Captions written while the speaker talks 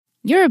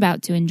You're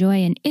about to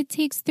enjoy an It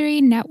Takes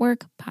Three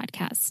Network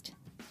podcast.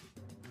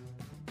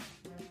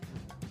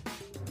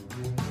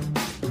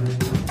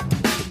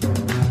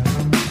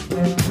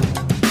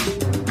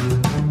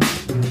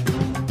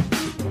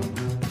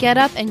 Get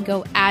up and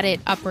go at it,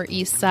 Upper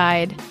East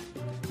Side.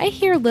 I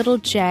hear little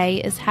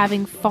Jay is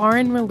having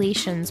foreign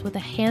relations with a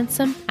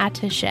handsome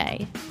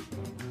attaché.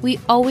 We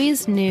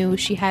always knew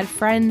she had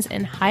friends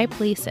in high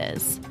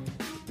places,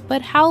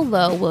 but how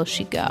low will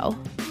she go?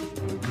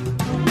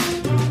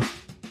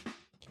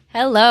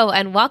 Hello,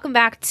 and welcome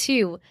back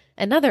to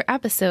another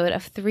episode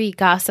of Three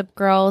Gossip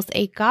Girls,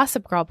 a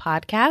Gossip Girl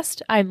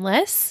podcast. I'm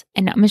Liz.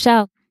 And I'm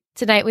Michelle.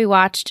 Tonight we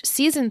watched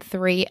Season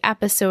 3,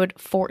 Episode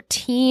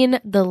 14,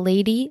 The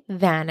Lady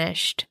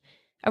Vanished.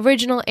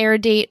 Original air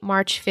date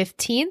March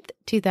 15th,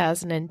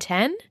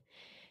 2010.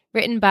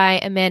 Written by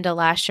Amanda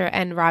Lasher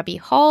and Robbie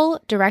Hull.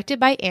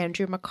 Directed by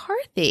Andrew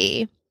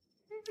McCarthy.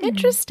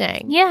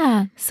 Interesting.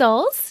 Yeah.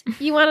 Souls,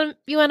 you want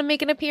to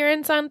make an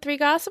appearance on Three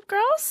Gossip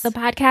Girls? The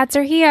podcasts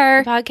are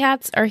here. The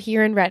podcasts are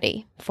here and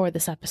ready for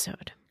this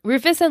episode.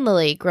 Rufus and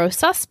Lily grow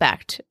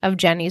suspect of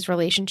Jenny's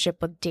relationship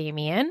with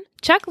Damien.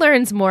 Chuck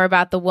learns more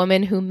about the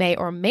woman who may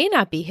or may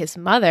not be his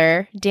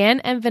mother. Dan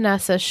and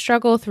Vanessa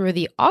struggle through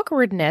the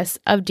awkwardness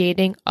of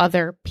dating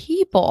other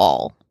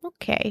people.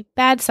 Okay,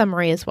 bad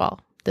summary as well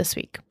this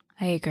week.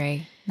 I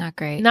agree. Not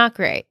great. Not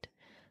great.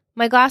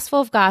 My glass full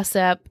of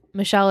gossip.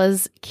 Michelle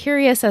is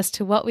curious as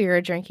to what we were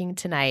drinking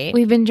tonight.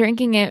 We've been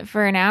drinking it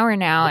for an hour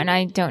now, and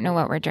I don't know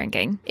what we're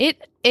drinking.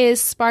 It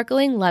is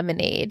sparkling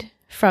lemonade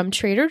from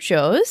Trader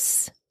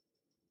Joe's.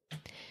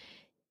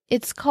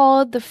 It's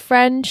called the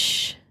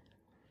French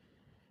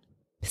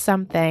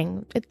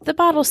something. The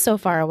bottle's so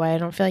far away. I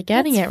don't feel like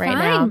getting it right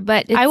now.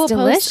 But it's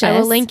delicious. I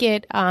will link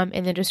it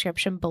in the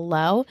description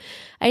below.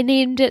 I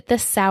named it the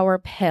Sour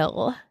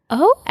Pill.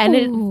 Oh. And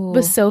it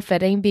was so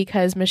fitting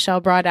because Michelle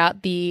brought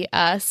out the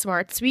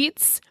Smart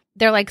Sweets.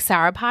 They're like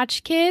Sour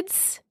Patch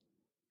Kids.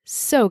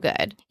 So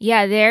good.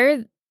 Yeah,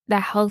 they're the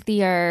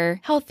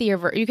healthier.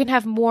 You can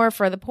have more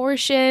for the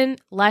portion,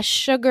 less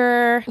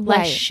sugar,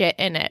 less shit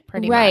in it,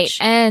 pretty much. Right,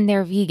 and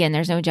they're vegan.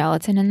 There's no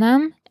gelatin in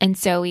them. And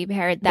so we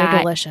paired that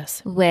They're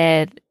delicious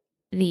with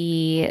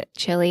the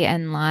chili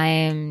and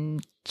lime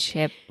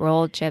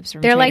rolled chips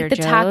from Trader Joe's. They're like the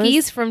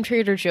Takis from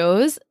Trader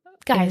Joe's.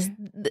 Guys,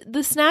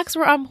 the snacks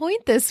were on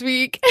point this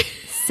week.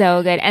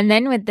 So good. And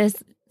then with this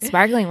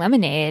sparkling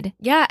lemonade.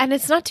 Yeah, and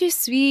it's not too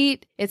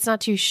sweet. It's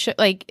not too you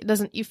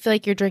feel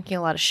like you're drinking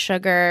a lot of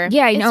sugar.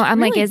 Yeah, I know. I'm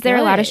really like, is there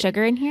a lot of good.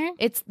 sugar in here?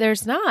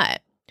 There's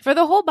not. For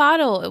the whole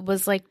bottle, it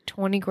was like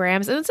 20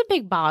 grams, and it's a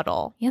big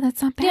bottle. Yeah,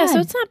 that's not bad. Yeah, so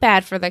it's not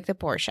bad for like the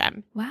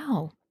portion.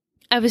 Wow.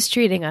 I was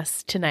treating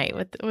us tonight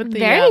with the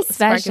very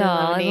sparkling special.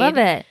 I lemonade. love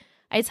it.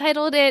 I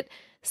titled it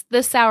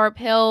The Sour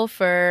Pill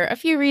for a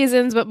few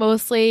reasons, but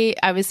mostly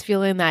I was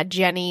feeling that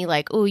Jenny,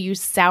 like, oh, you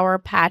Sour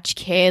Patch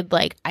Kid,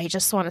 like, I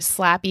just want to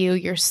slap you.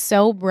 You're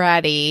so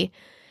bratty.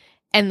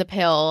 And the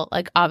pill,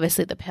 like,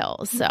 obviously the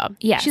pill. So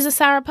yeah, she's a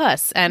sour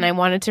puss, and I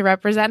wanted to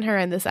represent her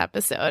in this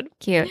episode.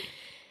 Cute.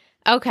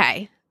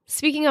 Okay.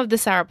 Speaking of the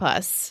sour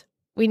puss,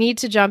 we need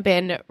to jump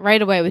in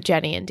right away with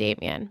Jenny and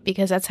Damien,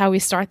 because that's how we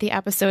start the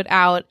episode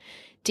out.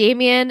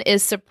 Damien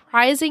is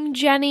surprising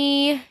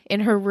Jenny in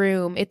her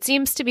room. It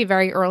seems to be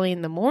very early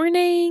in the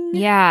morning.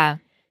 Yeah.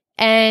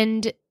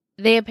 And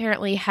they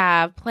apparently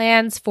have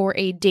plans for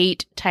a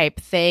date type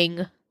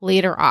thing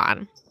later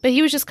on. But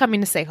he was just coming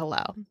to say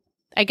hello.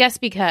 I guess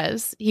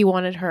because he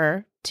wanted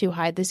her to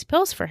hide these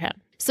pills for him.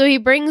 So he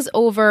brings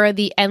over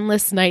the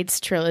Endless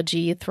Nights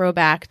trilogy,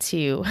 throwback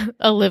to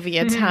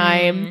Olivia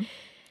time.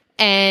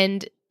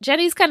 And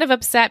Jenny's kind of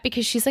upset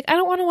because she's like, I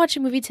don't want to watch a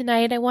movie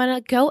tonight. I want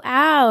to go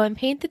out and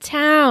paint the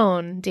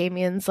town.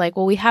 Damien's like,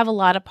 well, we have a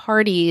lot of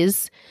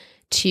parties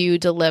to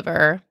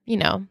deliver,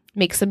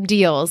 make some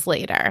deals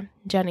later.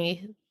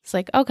 Jenny's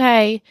like,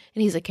 okay.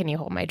 And he's like, can you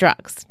hold my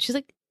drugs? She's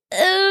like,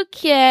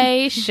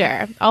 okay,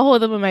 sure. I'll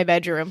hold them in my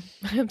bedroom.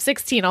 I'm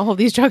 16. I'll hold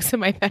these drugs in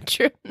my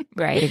bedroom.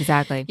 Right,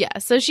 exactly. Yeah.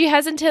 So she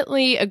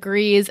hesitantly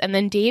agrees. And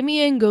then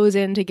Damien goes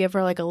in to give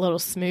her like a little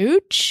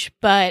smooch.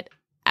 But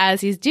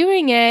as he's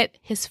doing it,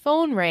 his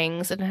phone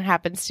rings, and it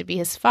happens to be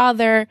his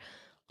father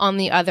on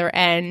the other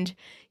end.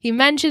 He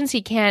mentions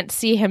he can't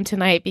see him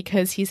tonight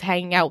because he's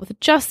hanging out with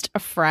just a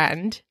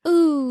friend.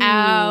 Ooh.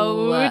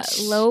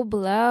 Ouch. Low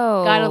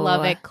blow. Gotta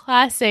love it.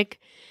 Classic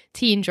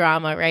teen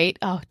drama, right?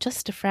 Oh,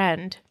 just a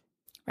friend.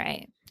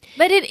 Right.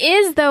 But it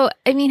is, though.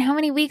 I mean, how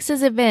many weeks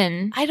has it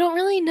been? I don't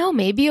really know.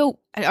 Maybe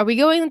are we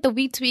going with the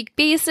week-to-week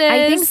basis?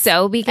 I think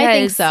so, because I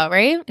think so,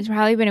 right? It's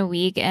probably been a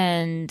week,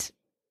 and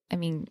I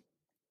mean,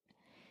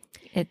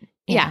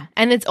 yeah.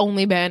 And it's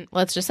only been,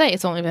 let's just say,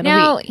 it's only been a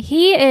now, week.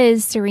 He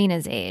is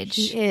Serena's age.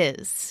 He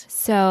is.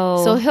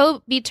 So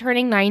he'll be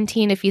turning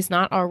 19 if he's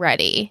not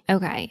already.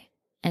 Okay.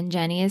 And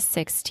Jenny is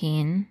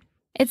 16.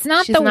 It's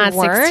not She's the not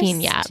worst. 16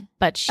 yet,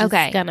 but she's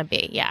gonna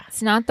be, yeah.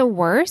 It's not the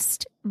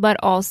worst, but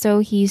also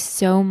he's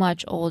so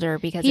much older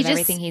because of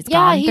everything he's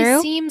gone through. Yeah,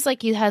 he seems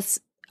like he has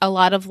a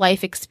lot of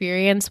life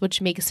experience, which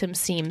makes him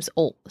seem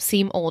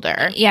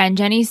older. Yeah, and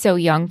Jenny's so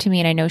young to me,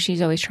 and I know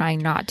she's always trying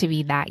not to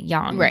be that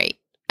young. Right.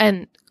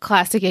 And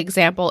classic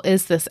example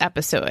is this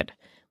episode,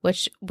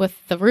 which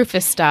with the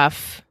Rufus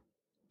stuff,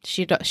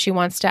 she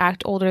wants to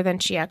act older than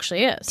she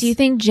actually is. Do you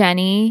think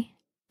Jenny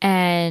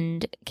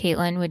and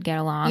Caitlin would get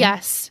along?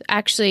 Yes.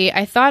 Actually,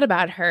 I thought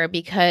about her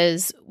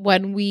because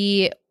when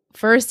we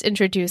first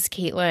introduced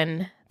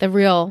Caitlin, the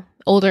real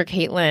older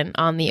Caitlin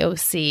on the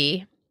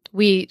OC,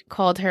 we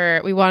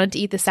wanted to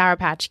eat the Sour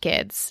Patch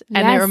Kids.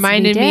 And Yes, it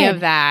reminded we me did. of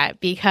that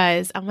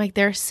because I'm like,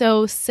 they're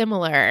so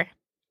similar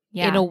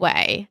in a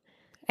way.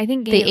 I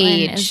think the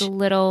Caitlin is age. a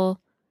little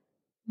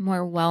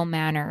more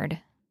well-mannered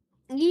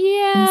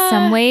Yeah. in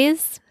some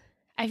ways.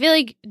 I feel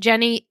like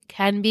Jenny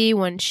can be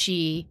when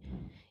she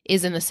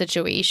is in a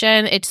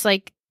situation. It's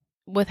like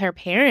with her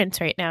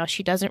parents right now,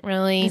 she doesn't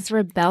really, It's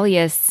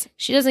rebellious.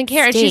 she doesn't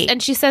care. state.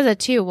 And she says it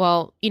too.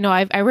 Well, you know,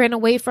 I ran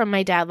away from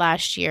my dad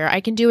last year. I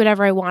can do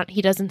whatever I want.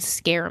 He doesn't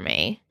scare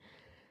me.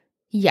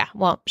 Yeah,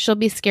 well, she'll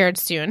be scared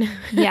soon.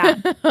 Yeah.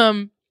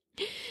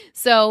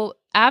 So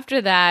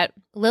after that,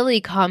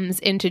 Lily comes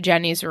into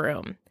Jenny's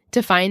room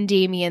to find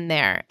Damien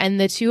there. And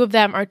the two of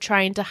them are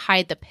trying to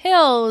hide the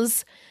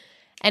pills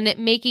and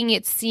making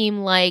it seem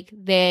like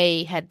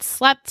they had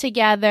slept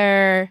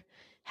together,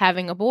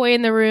 having a boy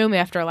in the room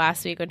after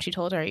last week when she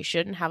told her you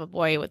shouldn't have a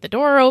boy with the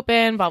door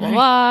open, blah, blah,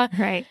 blah.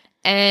 Right.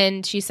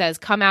 And she says,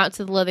 come out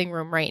to the living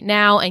room right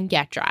now and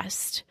get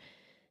dressed.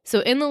 So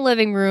in the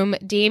living room,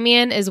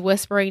 Damien is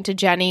whispering to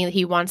Jenny that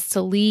he wants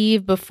to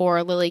leave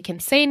before Lily can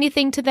say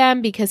anything to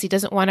them because he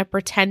doesn't want to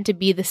pretend to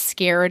be the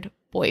scared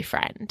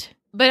boyfriend.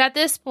 But at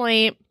this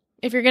point,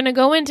 if you're going to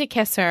go in to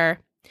kiss her,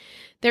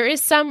 there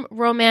is some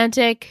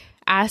romantic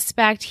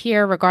aspect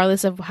here,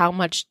 regardless of how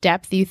much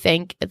depth you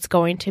think it's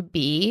going to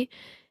be.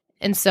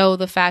 And so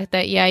the fact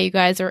that, yeah, you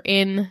guys are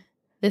in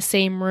the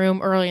same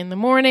room early in the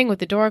morning with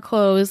the door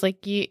closed, like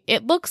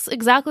it looks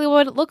exactly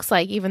what it looks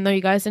like, even though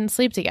you guys didn't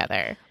sleep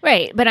together.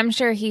 Right. But I'm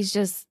sure he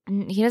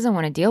doesn't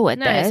want to deal with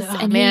No, this. he's like,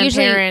 oh, and man, he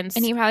usually, parents.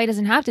 and he probably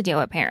doesn't have to deal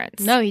with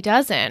parents. No, he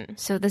doesn't.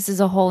 So this is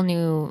a whole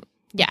new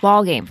Yeah.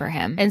 ball game for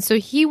him. And so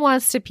he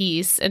wants to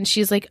peace, and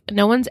she's like,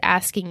 no one's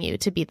asking you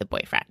to be the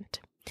boyfriend.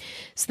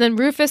 So then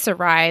Rufus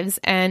arrives,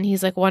 and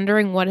he's like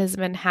wondering what has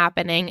been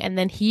happening, and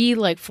then he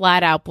like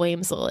flat out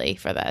blames Lily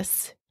for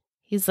this.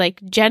 He's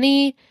like,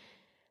 Jenny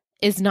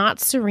is not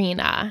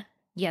Serena.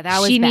 Yeah, that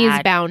was she bad.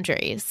 needs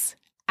boundaries.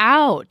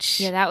 Ouch.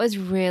 Yeah, that was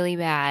really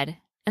bad.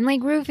 And like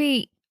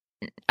Rufy,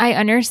 I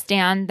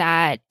understand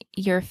that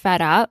you're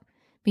fed up,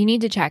 but you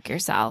need to check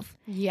yourself.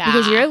 Yeah.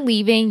 Because you're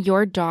leaving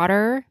your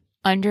daughter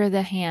under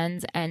the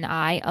hands and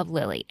eye of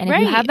Lily. And if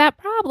you Right. have that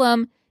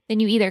problem, then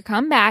you either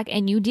come back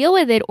and you deal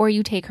with it or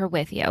you take her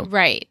with you.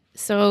 Right.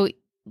 So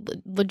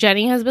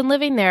Jenny has been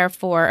living there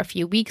for a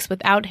few weeks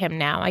without him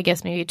now. I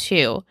guess maybe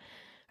 2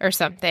 or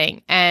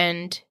something.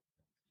 And,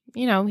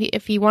 you know,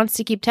 if he wants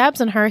to keep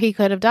tabs on her, he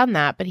could have done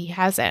that, but he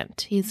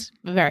hasn't. He's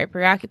very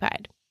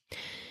preoccupied.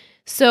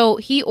 So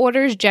he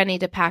orders Jenny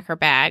to pack her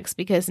bags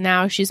because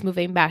now she's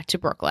moving back to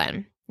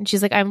Brooklyn. And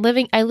she's like, I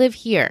live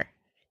here.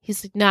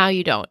 He's like, no,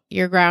 you don't.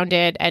 You're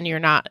grounded and you're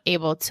not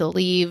able to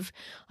leave.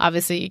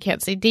 Obviously, you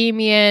can't see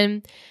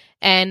Damien.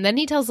 And then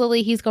he tells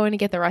Lily he's going to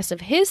get the rest of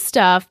his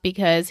stuff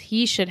because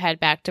he should head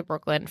back to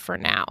Brooklyn for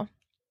now.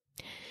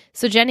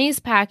 So Jenny's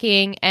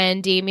packing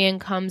and Damien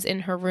comes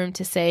in her room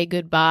to say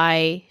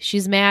goodbye.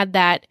 She's mad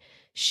that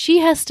she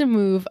has to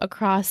move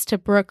across to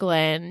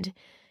Brooklyn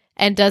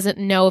and doesn't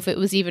know if it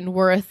was even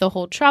worth the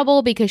whole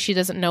trouble because she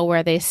doesn't know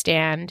where they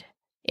stand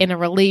in a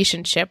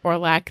relationship or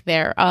lack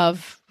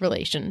thereof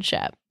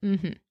relationship.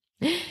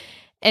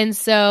 And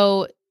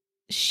so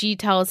she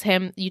tells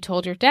him, you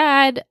told your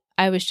dad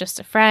I was just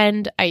a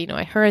friend. I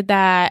heard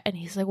that. And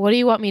he's like, what do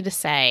you want me to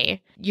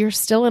say? You're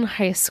still in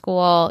high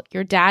school.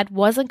 Your dad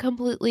wasn't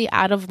completely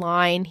out of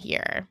line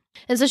here.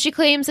 And so she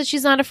claims that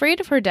she's not afraid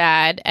of her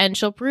dad, and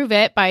she'll prove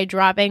it by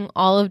dropping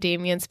all of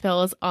Damien's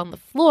pills on the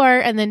floor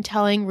and then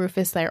telling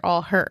Rufus they're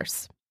all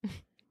hers.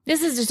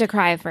 This is just a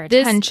cry for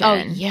attention. Oh,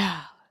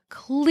 yeah.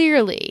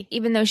 Clearly.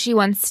 Even though she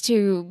wants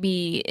to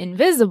be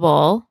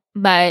invisible,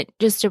 but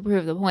just to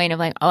prove the point of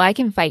like, oh, I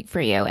can fight for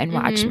you and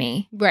watch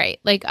me. Right.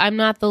 Like, I'm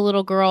not the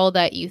little girl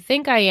that you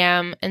think I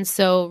am. And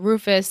so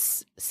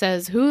Rufus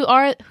says,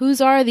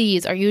 whose are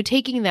these? Are you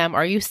taking them?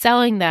 Are you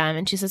selling them?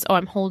 And she says, oh,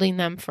 I'm holding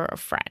them for a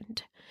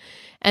friend.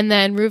 And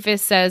then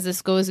Rufus says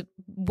this goes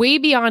way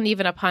beyond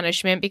even a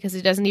punishment because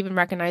he doesn't even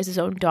recognize his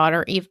own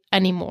daughter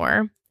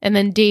anymore. And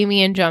then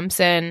Damien jumps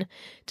in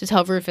to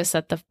tell Rufus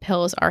that the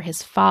pills are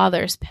his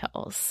father's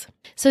pills.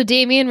 So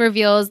Damien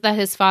reveals that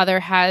his father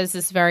has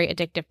this very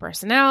addictive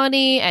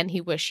personality and he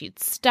wished he'd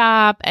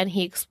stop. And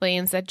he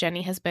explains that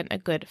Jenny has been a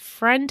good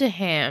friend to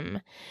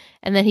him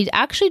and that he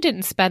actually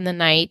didn't spend the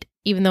night,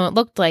 even though it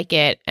looked like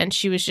it. And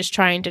she was just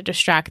trying to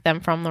distract them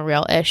from the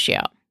real issue,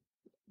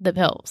 the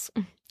pills.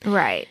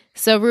 Right.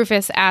 So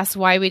Rufus asked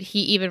why would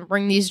he even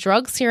bring these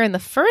drugs here in the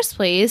first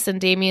place,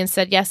 and Damien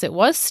said yes, it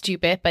was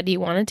stupid, but he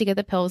wanted to get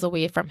the pills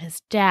away from his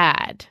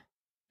dad.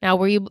 Now,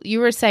 were you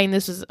were saying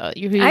this was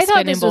I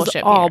thought this was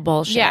all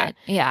bullshit.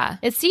 Yeah.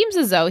 It seems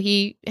as though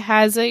he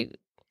has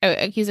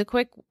he's a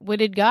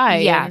quick-witted guy.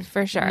 Yeah, and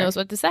for sure. knows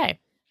what to say.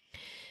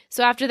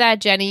 So after that,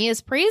 Jenny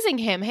is praising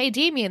him. Hey,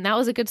 Damien, that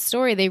was a good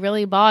story. They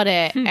really bought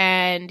it.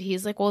 And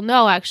he's like, well,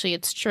 no, actually,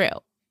 it's true.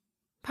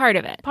 Part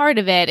of it. Part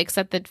of it,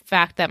 except the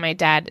fact that my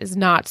dad is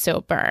not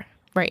sober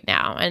right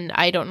now. And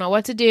I don't know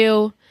what to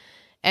do.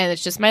 And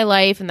it's just my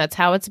life. And that's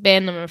how it's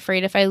been. I'm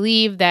afraid if I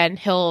leave, then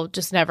he'll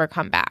just never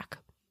come back.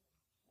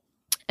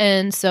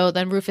 And so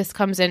then Rufus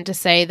comes in to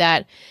say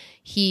that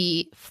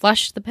he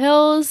flushed the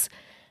pills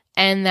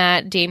and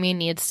that Damien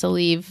needs to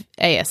leave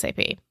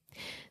ASAP.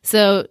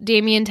 So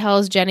Damien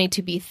tells Jenny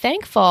to be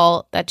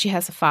thankful that she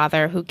has a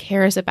father who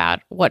cares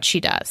about what she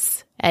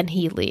does, and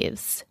he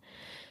leaves.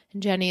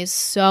 And Jenny is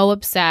so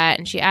upset,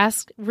 and she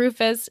asks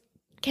Rufus,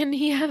 can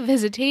he have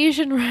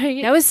visitation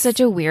rights? That was such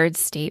a weird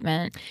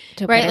statement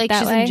to right, put it like that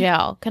she's way. in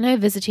jail. Can I have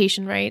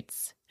visitation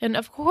rights? And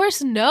of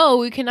course, no,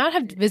 we cannot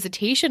have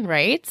visitation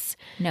rights.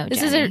 No, This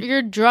Jenny. is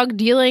your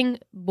drug-dealing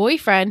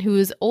boyfriend who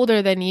is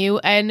older than you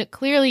and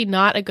clearly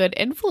not a good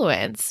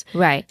influence.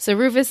 Right. So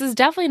Rufus is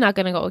definitely not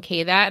going to go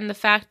okay that. And the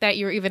fact that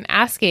you're even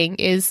asking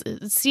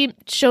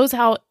shows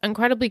how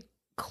incredibly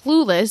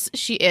clueless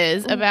she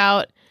is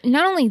about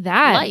Not only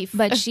that, life.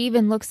 but she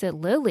even looks at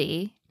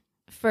Lily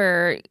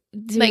for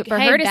Like, for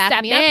hey, her to back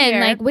step me up in.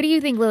 here. Like, what do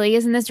you think, Lily?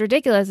 Isn't this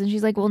ridiculous? And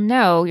she's like, well,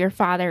 no, your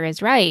father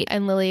is right.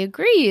 And Lily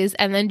agrees.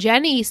 And then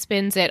Jenny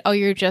spins it, oh,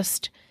 you're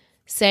just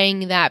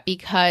saying that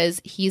because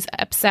he's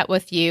upset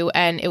with you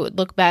and it would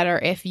look better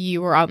if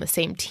you were on the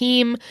same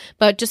team.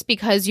 But just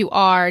because you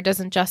are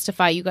doesn't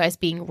justify you guys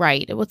being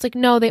right. It was like,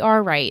 no, they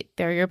are right.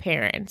 They're your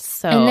parents.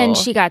 So And then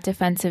she got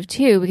defensive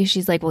too because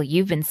she's like, well,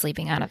 you've been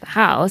sleeping out of the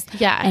house.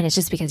 Yeah. And it's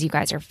just because you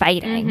guys are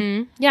fighting.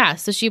 Mhm. Yeah.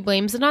 So she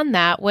blames it on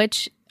that,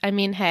 which, I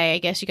mean, hey, I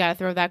guess you got to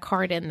throw that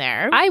card in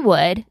there. I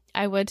would.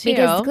 I would too.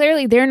 Because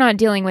clearly they're not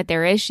dealing with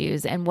their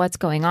issues and what's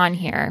going on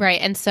here.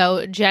 Right. And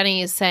so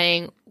Jenny is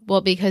saying,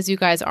 well, because you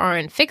guys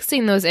aren't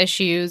fixing those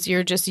issues,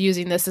 you're just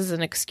using this as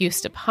an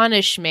excuse to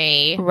punish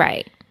me.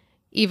 Right.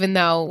 Even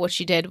though what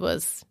she did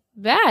was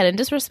bad and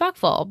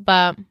disrespectful.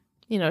 But,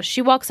 you know,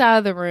 she walks out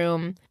of the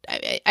room.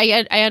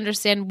 I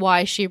understand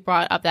why she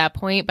brought up that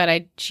point,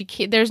 but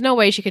there's no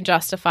way she can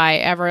justify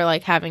ever,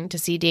 like, having to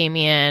see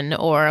Damien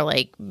or,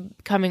 like,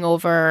 coming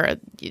over.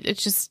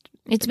 It's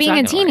Being not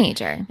a gonna work.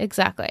 teenager.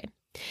 Exactly.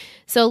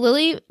 So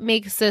Lily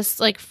makes this,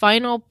 like,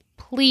 final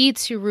plea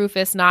to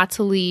Rufus not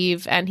to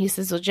leave, and he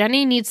says, well,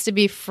 Jenny needs to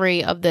be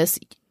free of this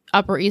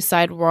Upper East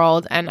Side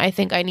world, and I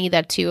think I need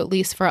that too, at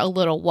least for a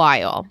little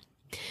while.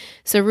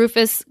 So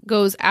Rufus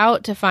goes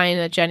out to find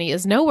that Jenny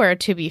is nowhere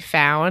to be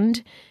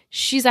found.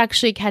 She's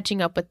actually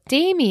catching up with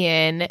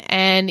Damien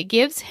and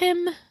gives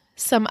him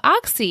some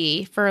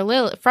oxy from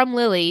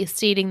Lily,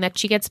 stating that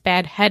she gets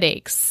bad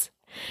headaches.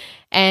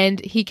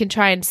 And he can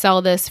try and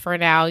sell this for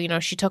now. You know,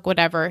 she took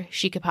whatever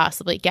she could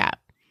possibly get.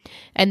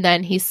 And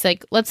then he's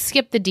like, let's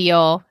skip the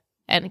deal,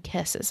 and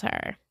kisses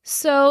her.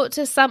 So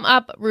to sum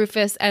up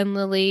Rufus and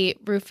Lily,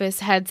 Rufus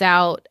heads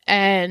out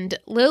and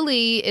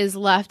Lily is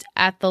left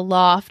at the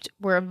loft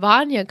where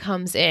Vanya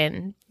comes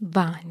in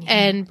Vanya.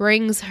 and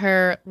brings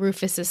her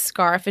Rufus's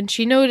scarf. And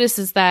she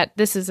notices that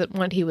this isn't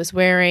what he was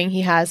wearing.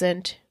 He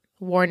hasn't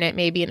worn it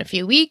maybe in a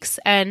few weeks,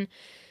 and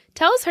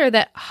tells her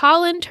that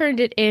Holland turned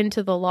it in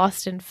to the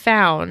Lost and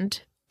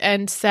Found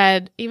and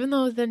said, even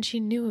though then she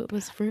knew it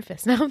was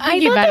Rufus. Now I'm I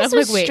thinking thought about it. this I'm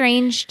was like, wait.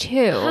 strange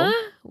too. Huh?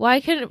 Why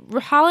couldn't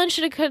Holland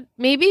should have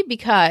maybe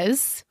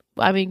because,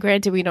 I mean,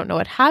 granted, we don't know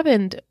what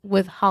happened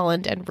with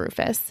Holland and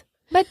Rufus.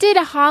 But did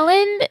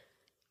Holland?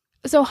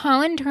 So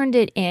Holland turned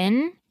it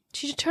in.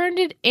 She turned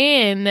it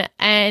in,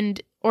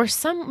 and or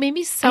someone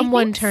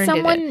turned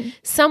it in.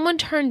 Someone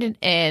turned it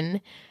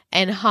in,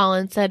 and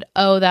Holland said,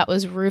 "Oh, that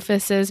was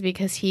Rufus's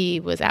because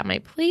he was at my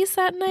place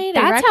that night."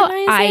 That's how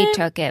I him.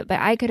 took it, but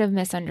I could have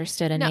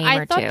misunderstood a No, name I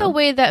or thought two. the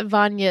way that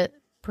Vanya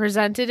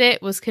presented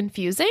it was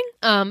confusing.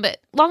 But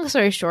long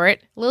story short,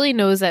 Lily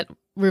knows that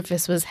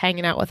Rufus was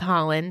hanging out with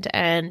Holland,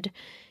 and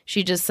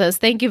she just says,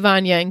 "Thank you,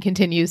 Vanya," and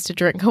continues to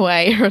drink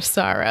away her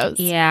sorrows.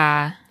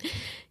 Yeah.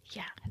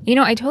 Yeah. You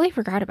know, I totally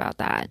forgot about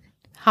that.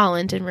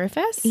 Holland and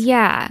Rufus?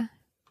 Yeah.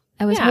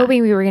 I was Yeah.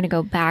 hoping we were going to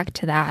go back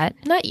to that,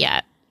 Not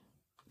yet.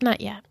 Not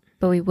yet.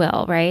 but we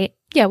will, right?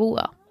 Yeah, we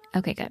will.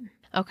 Okay, good.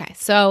 Okay,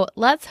 so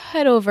let's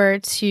head over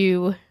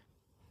to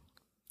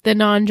the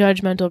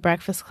non-judgmental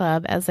breakfast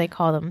club, as they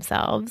call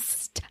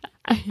themselves.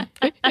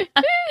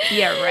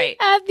 Yeah, right.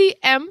 At the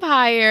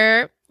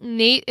Empire,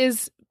 Nate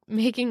is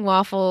making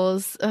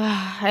waffles,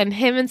 and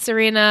him and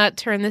Serena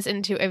turn this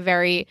into a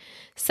very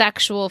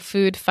sexual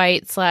food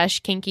fight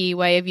 / kinky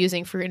way of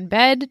using fruit in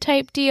bed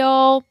type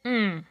deal.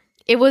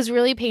 It was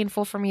really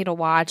painful for me to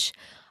watch.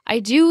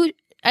 I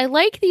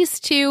like these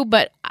two,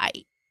 but I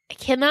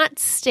cannot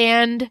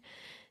stand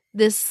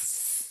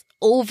this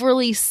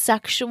overly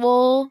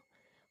sexual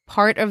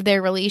part of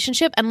their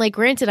relationship. And like,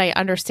 granted, I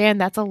understand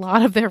that's a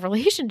lot of their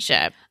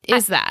relationship.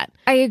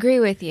 I agree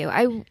with you.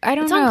 I don't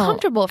It's know.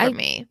 uncomfortable for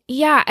me.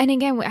 Yeah, and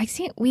again,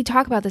 we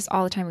talk about this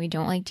all the time. We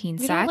don't like teen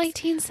We sex. don't like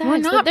teen sex. We're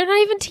not- They're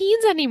not even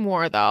teens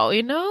anymore, though,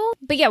 you know?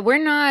 But yeah,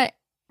 we're not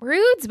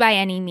prudes by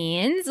any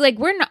means. Like,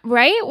 we're not,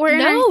 right? We're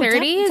in our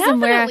 30s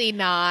and we're definitely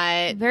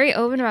not. very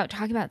open about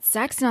talking about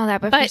sex and all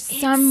that. But for But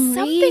some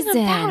reason,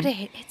 about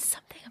it. It's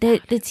something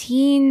about the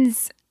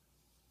teens,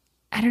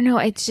 I don't know.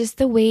 It's just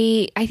the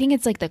way, I think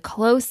it's like the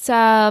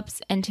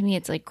close-ups, and to me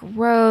it's like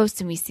gross,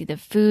 and we see the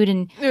food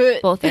in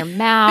it. both their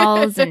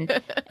mouths, and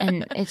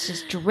it's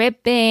just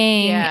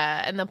dripping.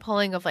 Yeah, and the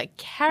pulling of like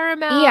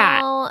caramel.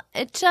 Yeah.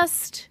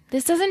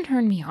 This doesn't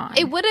turn me on.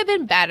 It would have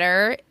been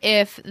better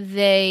if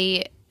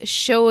they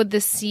showed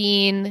the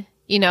scene,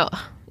 you know,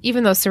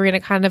 even though Serena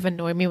kind of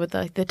annoyed me with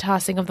the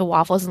tossing of the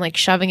waffles and like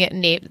shoving it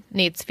in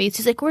Nate's face.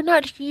 He's like, we're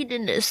not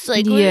eating this.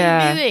 Like, what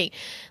are you doing?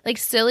 Like,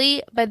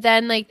 silly. But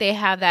then like they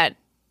have that,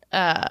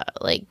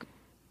 like,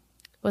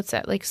 what's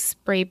that? Like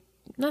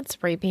not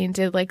spray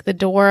painted. Like the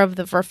door of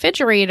the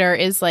refrigerator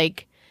is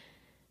like,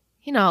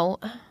 you know,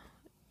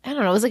 I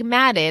don't know. It was like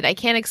matted. I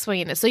can't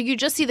explain it. So you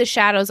just see the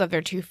shadows of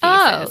their two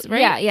faces,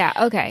 right? Yeah,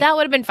 okay. That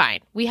would have been fine.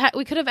 We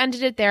could have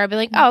ended it there. I'd be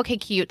like, oh, okay,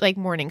 cute, like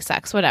morning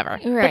sex, whatever.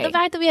 Right. But the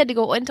fact that we had to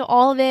go into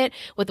all of it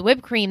with the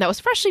whipped cream that was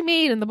freshly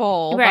made in the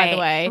bowl, by the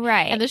way,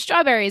 right, and the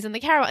strawberries and the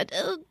caramel,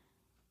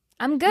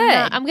 I'm good.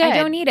 I'm good. I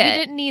don't need it. You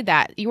didn't need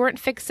that. You weren't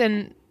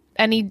fixing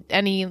any.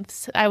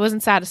 I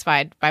wasn't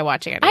satisfied by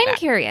watching it. I'm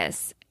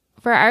curious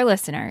for our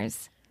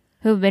listeners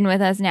who've been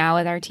with us now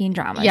with our teen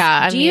dramas.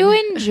 Yeah, do you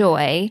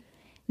enjoy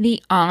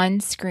the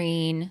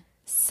on-screen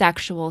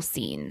sexual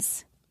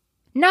scenes?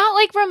 Not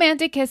like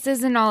romantic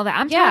kisses and all that.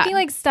 I'm talking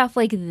like stuff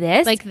like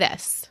this. Like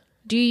this.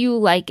 Do you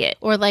like it?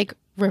 Or like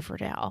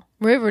Riverdale.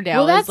 Riverdale.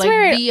 Well, that's is like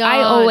where beyond,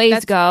 I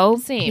always go.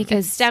 Same.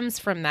 Because it stems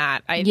from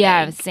that, I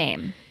think.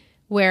 Same.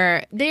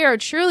 Where they are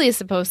truly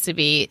supposed to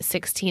be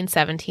 16,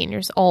 17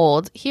 years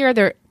old. Here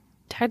they're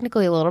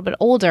technically a little bit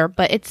older,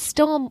 but it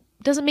still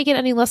doesn't make it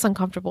any less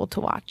uncomfortable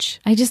to watch.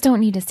 I just don't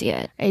need to see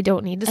it. I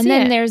don't need to see it. And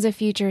then there's a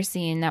future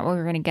scene that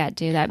we're going to get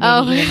to that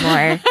made me even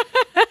more.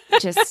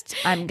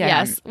 I'm good.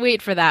 Yes,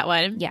 wait for that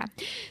one. Yeah.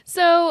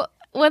 So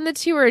when the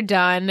two are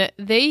done,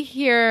 they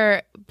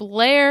hear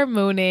Blair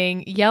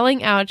moaning,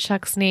 yelling out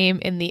Chuck's name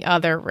in the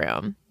other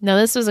room. Now,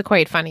 this was a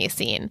quite funny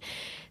scene.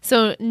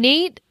 So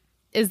Nate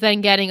is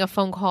then getting a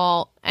phone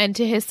call, and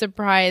to his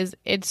surprise,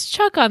 it's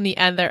Chuck on the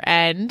other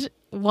end,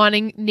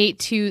 wanting Nate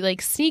to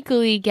like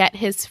sneakily get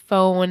his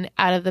phone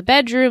out of the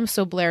bedroom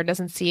so Blair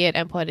doesn't see it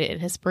and put it in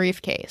his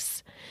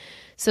briefcase.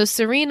 So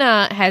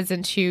Serena heads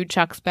into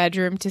Chuck's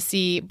bedroom to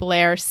see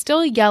Blair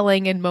still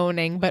yelling and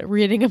moaning, but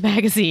reading a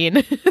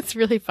magazine. It's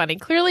really funny.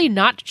 Clearly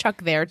not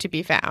Chuck there to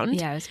be found.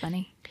 Yeah, it was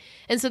funny.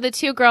 And so the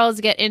two girls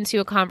get into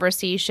a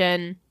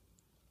conversation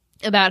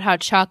about how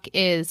Chuck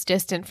is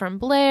distant from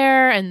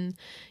Blair, and,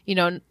 you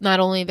know, not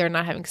only they're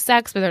not having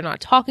sex, but they're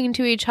not talking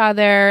to each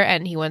other,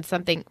 and he went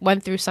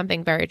through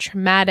something very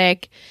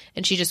traumatic,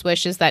 and she just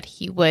wishes that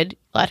he would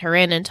let her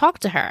in and talk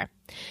to her.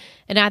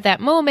 And at that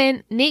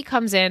moment, Nate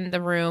comes in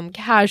the room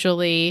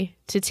casually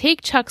to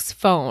take Chuck's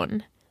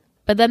phone,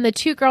 but then the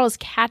two girls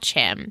catch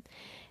him,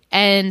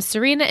 and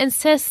Serena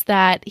insists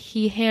that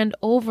he hand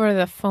over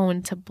the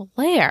phone to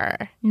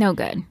Blair. No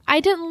good. I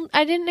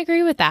didn't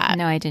agree with that.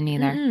 No, I didn't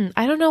either.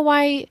 I don't know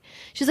why.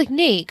 She's like,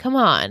 Nate, come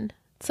on.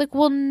 It's like,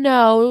 well,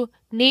 no.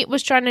 Nate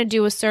was trying to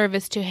do a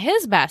service to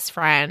his best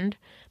friend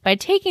by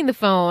taking the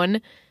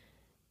phone.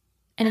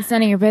 And it's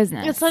none of your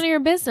business. It's none of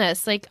your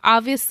business. Like,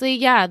 obviously,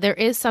 yeah, there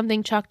is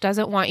something Chuck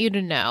doesn't want you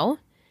to know.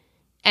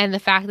 And the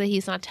fact that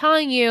he's not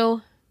telling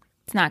you,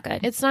 it's not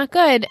good. It's not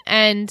good.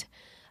 And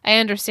I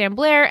understand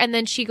Blair. And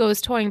then she goes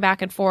toying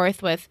back and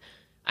forth with,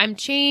 I'm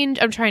trying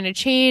to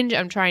change,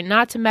 I'm trying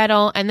not to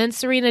meddle. And then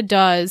Serena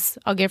does,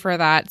 I'll give her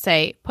that,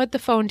 say, put the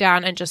phone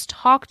down and just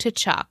talk to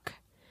Chuck.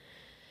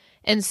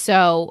 And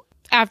so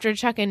after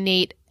Chuck and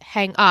Nate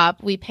hang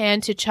up, we pan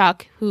to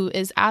Chuck, who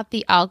is at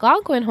the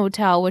Algonquin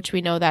Hotel, which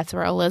we know that's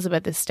where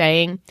Elizabeth is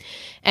staying.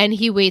 And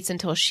he waits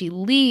until she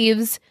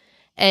leaves,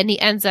 and he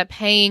ends up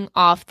paying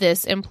off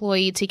this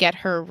employee to get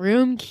her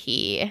room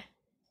key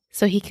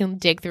so he can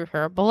dig through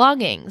her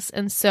belongings.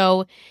 And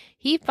so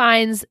he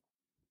finds,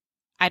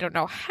 I don't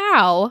know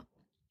how,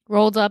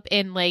 rolled up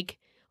in like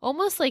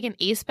almost like an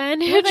ace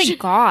bandage. Like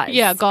gauze.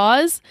 Yeah,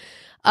 gauze.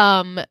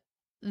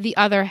 The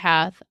other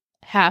half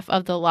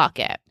of the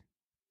locket.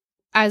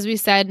 As we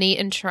said, Nate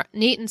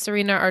and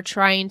Serena are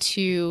trying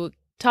to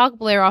talk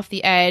Blair off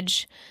the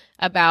edge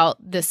about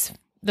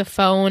the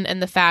phone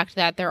and the fact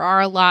that there are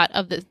a lot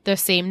of the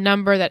same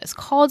number that has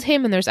called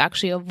him, and there's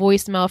actually a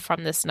voicemail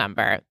from this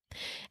number.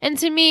 And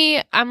to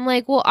me, I'm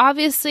like, well,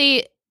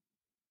 obviously,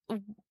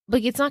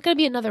 like, it's not going to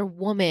be another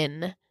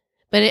woman,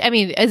 but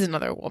it is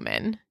another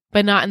woman,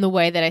 but not in the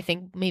way that I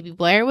think maybe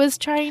Blair was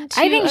trying to.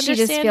 I think she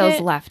just feels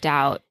it. left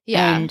out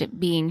and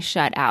being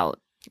shut out.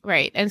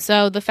 Right. And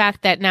so the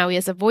fact that now he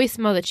has a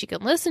voicemail that she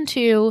can listen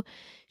to,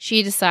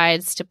 she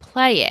decides to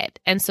play it.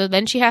 And so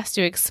then she has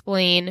to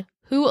explain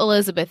who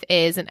Elizabeth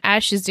is. And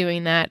as she's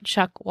doing that,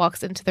 Chuck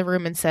walks into the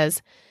room and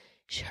says,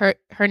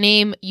 her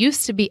name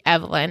used to be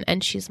Evelyn,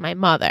 and she's my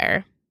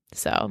mother.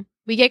 So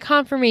we get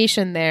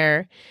confirmation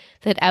there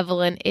that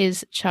Evelyn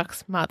is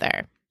Chuck's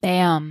mother.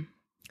 Bam.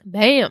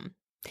 Bam.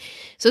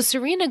 So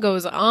Serena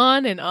goes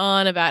on and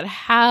on about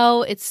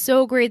how it's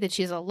so great that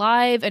she's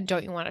alive and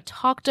don't you want to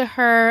talk to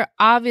her,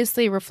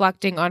 obviously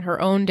reflecting on her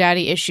own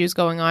daddy issues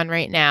going on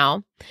right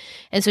now.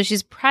 And so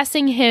she's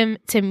pressing him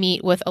to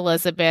meet with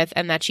Elizabeth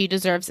and that she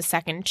deserves a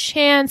second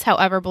chance.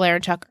 However, Blair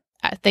and Chuck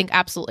think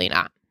absolutely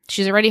not.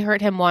 She's already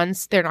hurt him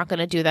once. They're not going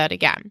to do that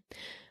again.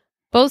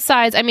 Both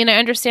sides, I mean, I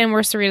understand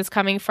where Serena's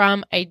coming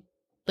from. I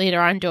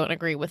later on don't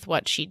agree with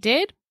what she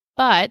did,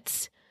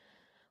 but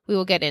we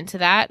will get into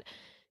that.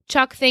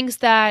 Chuck thinks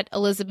that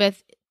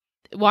Elizabeth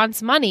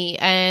wants money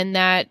and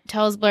that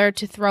tells Blair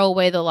to throw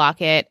away the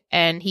locket,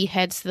 and he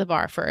heads to the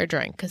bar for a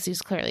drink because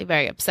he's clearly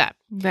very upset.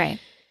 Right.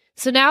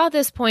 So now at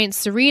this point,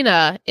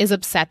 Serena is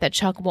upset that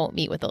Chuck won't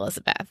meet with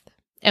Elizabeth.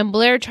 And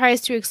Blair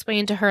tries to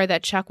explain to her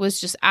that Chuck was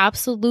just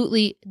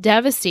absolutely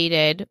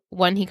devastated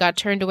when he got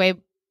turned away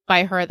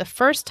by her the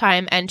first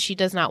time, and she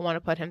does not want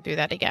to put him through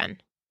that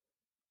again.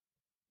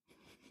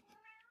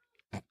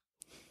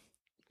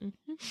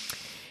 Mm-hmm.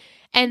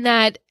 And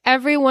that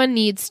everyone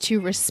needs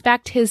to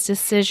respect his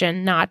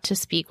decision not to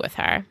speak with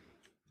her.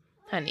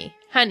 Honey.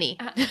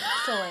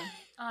 Totally.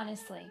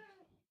 Honestly.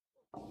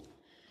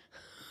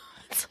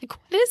 It's like,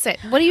 what is it?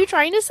 What are you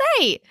trying to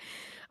say?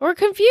 We're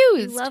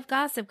confused. You love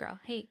Gossip Girl.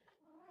 Hey.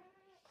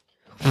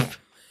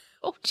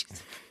 Oh,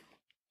 jeez.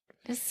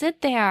 Just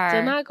sit there.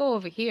 Do not go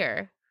over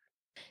here.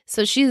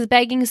 So she's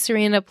begging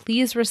Serena,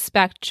 please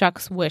respect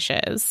Chuck's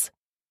wishes.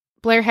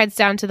 Blair heads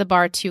down to the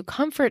bar to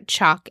comfort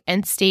Chuck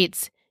and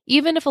states,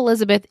 even if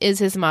Elizabeth is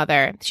his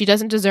mother, she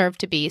doesn't deserve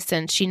to be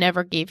since she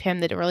never gave him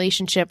the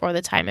relationship or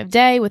the time of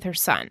day with her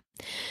son.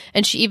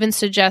 And she even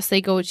suggests they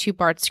go to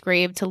Bart's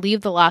grave to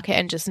leave the locket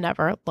and just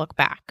never look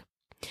back.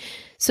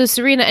 So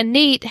Serena and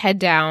Nate head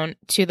down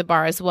to the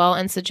bar as well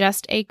and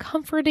suggest a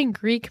comforting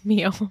Greek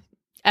meal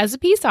as a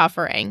peace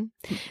offering.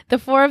 The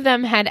four of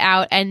them head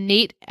out and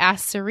Nate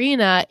asks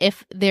Serena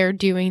if they're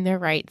doing the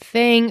right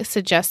thing,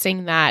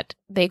 suggesting that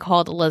they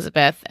called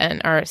Elizabeth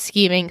and are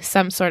scheming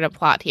some sort of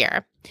plot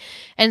here.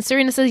 And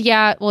Serena says,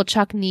 yeah, well,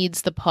 Chuck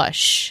needs the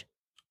push.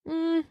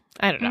 I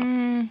don't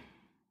know.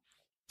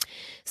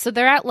 So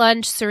they're at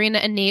lunch. Serena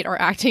and Nate are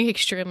acting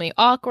extremely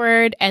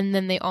awkward. And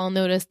then they all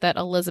notice that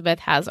Elizabeth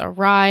has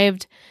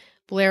arrived.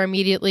 Blair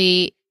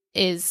immediately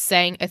is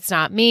saying, it's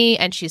not me.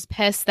 And she's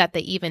pissed that they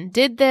even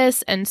did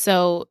this. And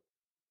so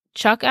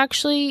Chuck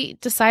actually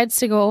decides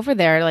to go over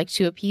there, like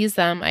to appease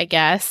them, I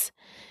guess.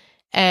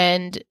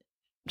 And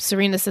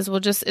Serena says, well,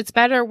 just it's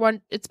better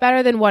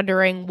than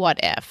wondering what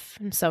if.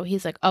 And so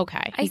he's like,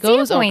 okay. He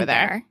goes over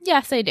there.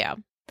 Yes, I do.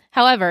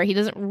 However, he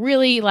doesn't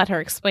really let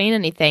her explain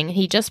anything.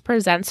 He just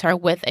presents her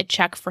with a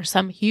check for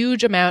some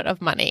huge amount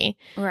of money.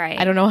 Right.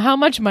 I don't know how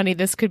much money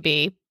this could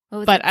be,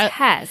 but a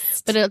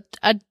test. But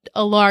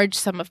a large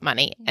sum of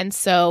money. And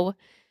so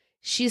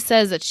she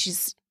says that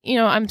she's,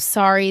 I'm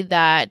sorry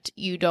that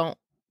you don't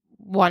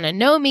want to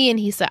know me. And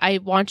he said, I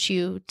want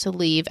you to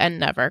leave and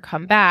never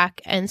come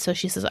back. And so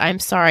she says, I'm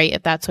sorry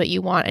if that's what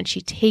you want. And she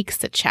takes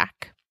the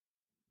check.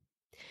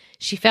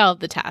 She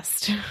failed the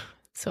test.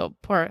 So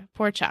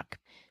poor Chuck.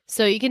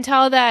 So you can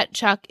tell that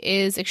Chuck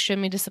is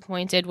extremely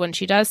disappointed when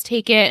she does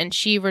take it, and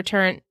he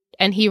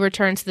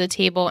returns to the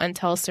table and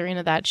tells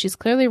Serena that she's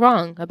clearly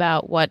wrong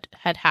about what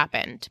had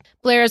happened.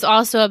 Blair is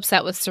also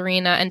upset with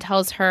Serena and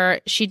tells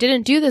her she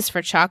didn't do this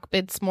for Chuck,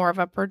 but it's more of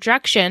a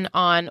projection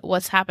on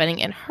what's happening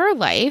in her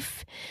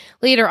life.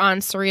 Later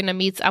on, Serena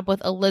meets up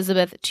with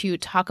Elizabeth to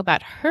talk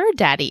about her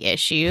daddy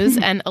issues,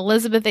 and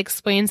Elizabeth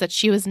explains that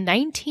she was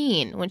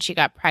 19 when she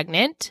got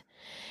pregnant.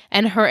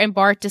 And her and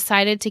Bart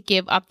decided to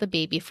give up the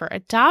baby for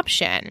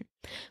adoption.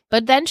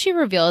 But then she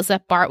reveals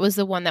that Bart was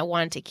the one that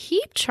wanted to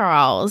keep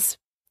Charles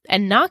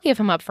and not give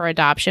him up for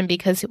adoption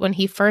because when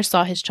he first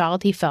saw his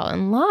child, he fell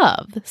in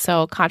love.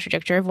 So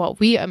contradictory of what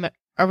we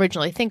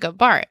originally think of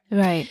Bart.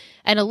 Right.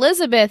 And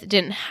Elizabeth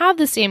didn't have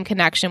the same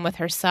connection with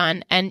her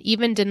son and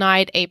even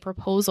denied a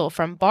proposal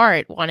from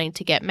Bart wanting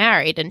to get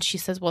married. And she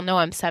says, well, no,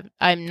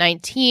 I'm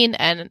 19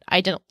 and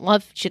she didn't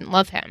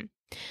love him.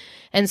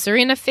 And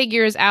Serena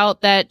figures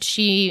out that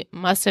she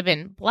must have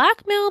been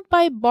blackmailed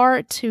by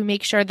Bart to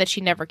make sure that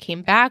she never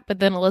came back. But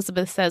then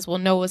Elizabeth says, well,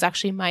 no, it was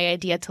actually my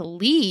idea to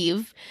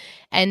leave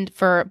and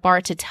for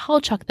Bart to tell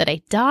Chuck that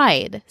I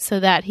died so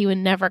that he would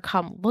never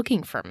come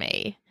looking for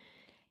me.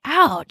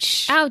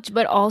 Ouch. Ouch,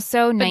 but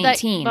also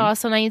 19. But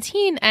also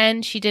 19,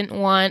 and she didn't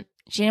want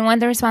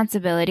the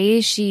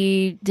responsibility.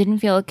 She didn't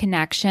feel a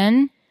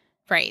connection.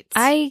 Right.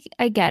 I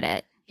get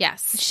it.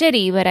 Yes.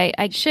 Shitty, but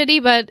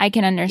I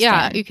can understand.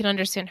 Yeah, you can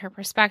understand her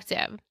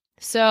perspective.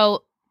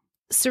 So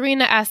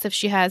Serena asks if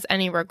she has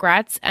any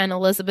regrets, and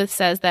Elizabeth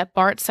says that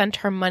Bart sent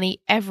her money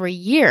every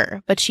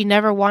year, but she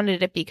never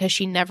wanted it because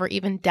she never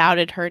even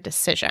doubted her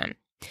decision.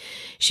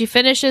 She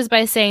finishes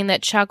by saying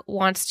that Chuck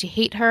wants to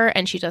hate her,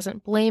 and she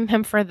doesn't blame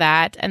him for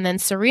that. And then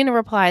Serena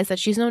replies that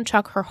she's known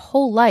Chuck her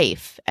whole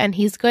life, and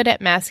he's good at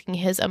masking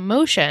his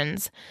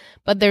emotions,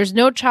 but there's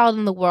no child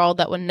in the world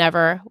that would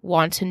never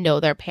want to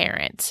know their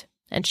parent.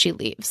 And she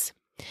leaves.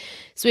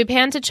 So we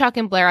pan to Chuck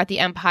and Blair at the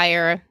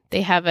Empire.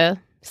 They have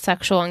a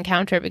sexual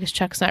encounter because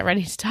Chuck's not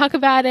ready to talk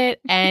about it.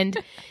 And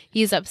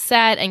he's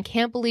upset and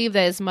can't believe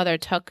that his mother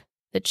took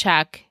the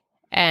check.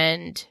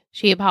 And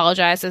she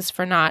apologizes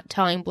for not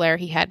telling Blair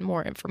he had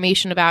more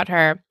information about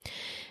her.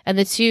 And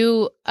the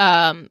two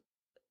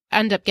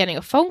end up getting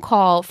a phone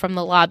call from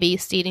the lobby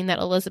stating that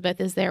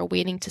Elizabeth is there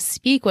waiting to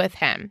speak with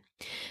him.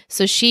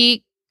 So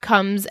she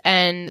comes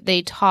and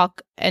they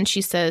talk, and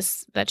she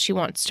says that she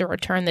wants to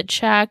return the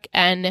check,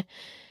 and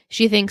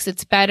she thinks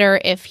it's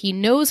better if he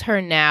knows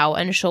her now,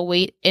 and she'll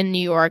wait in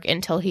New York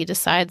until he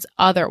decides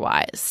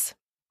otherwise.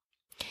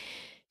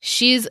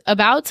 She's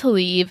about to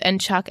leave,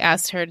 and Chuck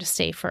asks her to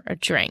stay for a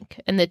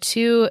drink, and the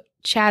two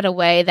chat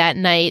away that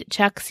night.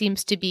 Chuck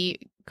seems to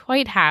be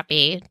quite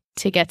happy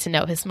to get to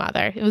know his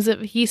mother.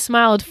 He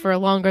smiled for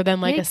longer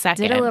than a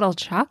second. Did a little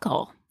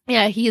chuckle.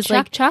 Yeah, he's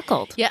Chuck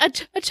chuckled. Yeah, a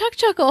Chuck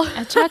chuckle.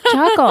 A Chuck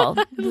chuckle.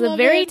 It was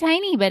very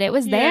tiny, but it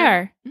was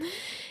there.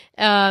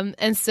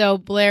 And so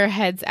Blair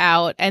heads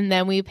out, and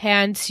then we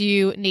pan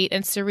to Nate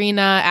and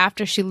Serena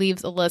after she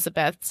leaves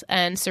Elizabeth's,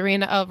 and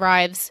Serena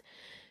arrives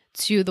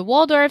to the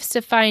Waldorfs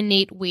to find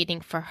Nate waiting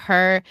for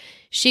her.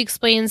 She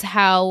explains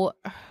how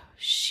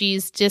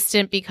she's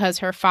distant because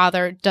her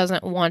father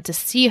doesn't want to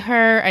see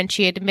her, and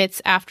she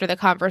admits after the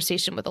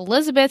conversation with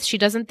Elizabeth, she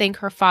doesn't think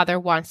her father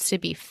wants to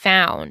be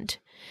found.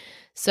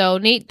 So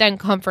Nate then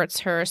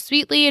comforts her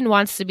sweetly and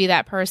wants to be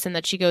that person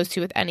that she goes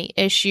to with any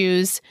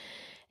issues.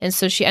 And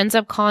so she ends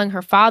up calling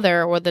her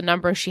father, or the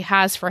number she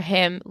has for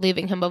him,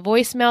 leaving him a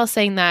voicemail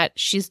saying that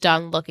she's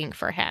done looking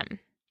for him.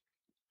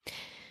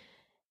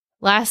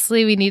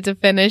 Lastly, we need to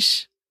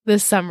finish the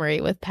summary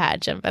with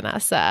Padge and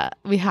Vanessa.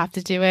 We have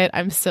to do it.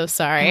 I'm so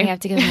sorry. We have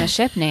to give them a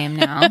ship name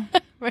now.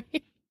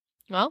 Right.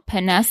 Well,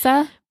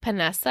 Panessa.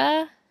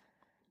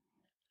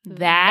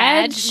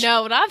 Vag.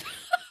 No, not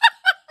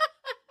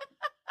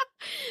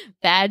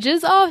Vag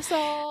is also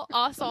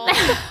awful.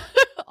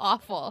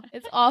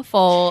 It's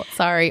awful.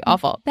 Sorry,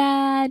 awful.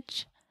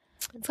 Badge.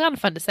 It's kind of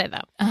fun to say,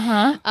 though.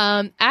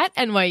 At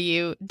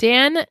NYU,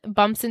 Dan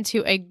bumps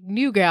into a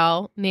new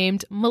girl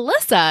named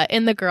Melissa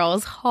in the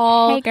girls'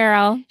 hall. Hey,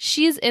 girl.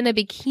 She's in a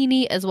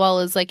bikini as well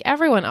as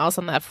everyone else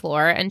on that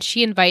floor, and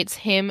she invites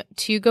him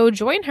to go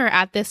join her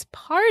at this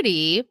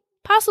party,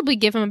 possibly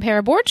give him a pair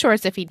of board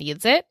shorts if he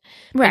needs it.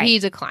 Right. But he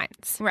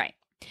declines. Right.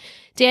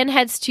 Dan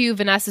heads to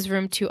Vanessa's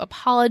room to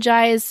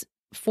apologize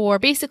for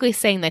basically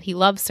saying that he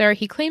loves her.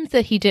 He claims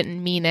that he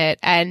didn't mean it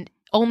and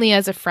only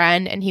as a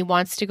friend, and he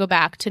wants to go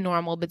back to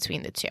normal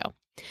between the two.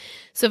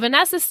 So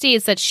Vanessa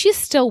states that she's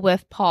still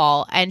with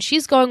Paul, and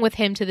she's going with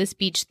him to this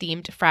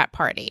beach-themed frat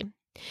party.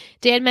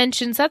 Dan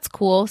mentions that's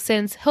cool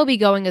since he'll be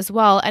going as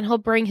well, and he'll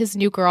bring his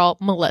new girl,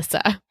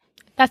 Melissa.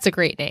 That's a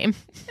great name.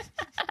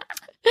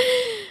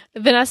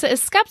 Vanessa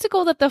is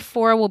skeptical that the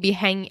four will be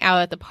hanging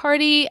out at the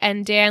party,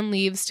 and Dan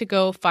leaves to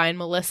go find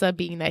Melissa,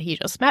 being that he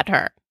just met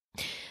her.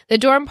 The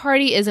dorm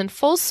party is in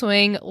full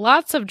swing,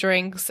 lots of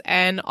drinks,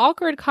 and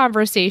awkward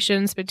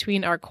conversations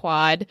between our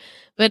quad,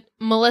 but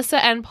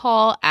Melissa and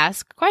Paul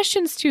ask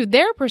questions to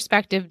their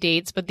prospective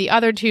dates, but the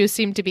other two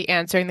seem to be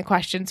answering the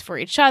questions for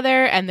each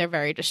other, and they're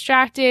very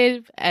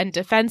distracted and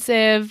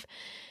defensive.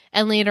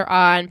 And later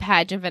on,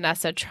 Padge and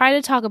Vanessa try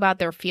to talk about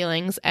their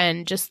feelings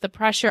and just the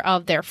pressure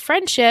of their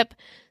friendship.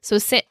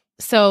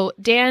 So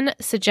Dan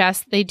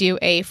suggests they do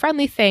a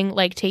friendly thing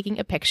like taking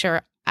a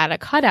picture at a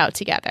cutout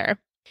together.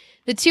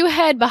 The two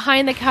head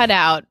behind the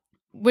cutout,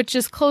 which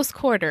is close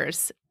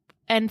quarters,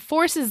 and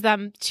forces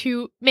them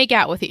to make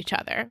out with each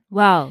other.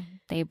 Well,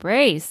 they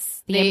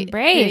embrace. They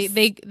embrace.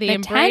 They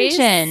embrace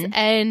tension.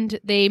 And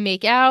they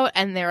make out,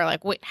 and they're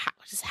like, wait, how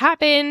just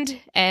happened?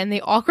 And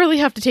they awkwardly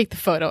have to take the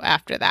photo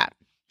after that.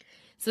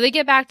 So they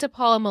get back to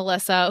Paul and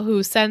Melissa,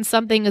 who sense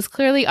something is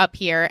clearly up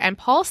here, and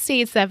Paul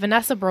states that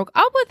Vanessa broke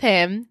up with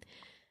him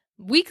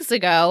weeks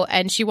ago,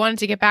 and she wanted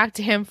to get back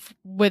to him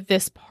with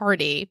this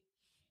party.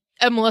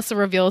 And Melissa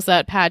reveals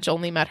that Padge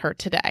only met her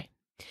today.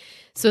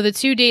 So the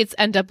two dates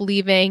end up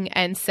leaving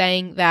and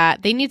saying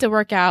that they need to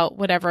work out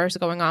whatever is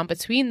going on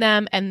between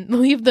them and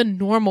leave the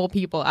normal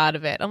people out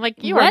of it. I'm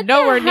like, you are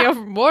nowhere near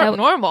more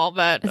normal,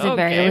 but it's a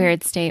very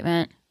weird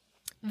statement.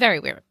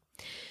 Very weird.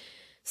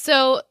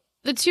 So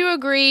the two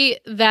agree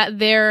that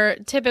their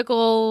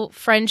typical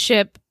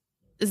friendship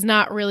is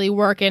not really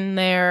working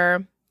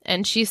there.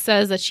 And she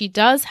says that she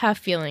does have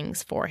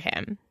feelings for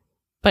him,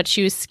 but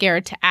she was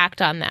scared to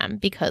act on them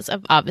because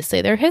of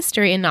obviously their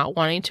history and not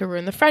wanting to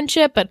ruin the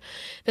friendship. But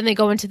then they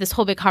go into this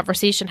whole big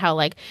conversation how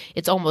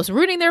it's almost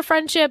ruining their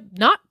friendship,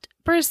 not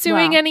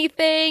pursuing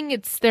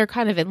anything. They're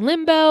kind of in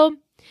limbo.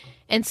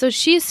 And so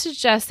she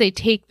suggests they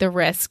take the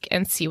risk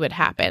and see what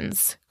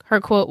happens. Her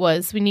quote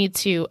was, "We need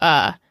to,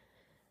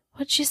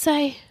 what'd she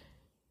say?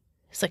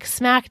 It's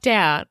smack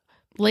down,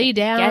 lay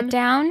down, get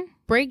down,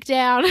 break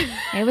down."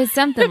 It was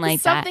something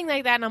like that. Something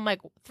like that. And I'm like,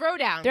 throw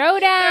down. Throw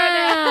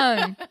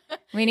down.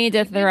 We need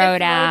to throw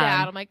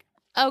down. I'm like,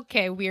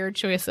 okay, weird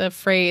choice of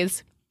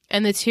phrase.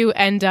 And the two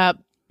end up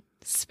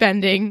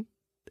spending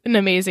an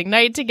amazing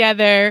night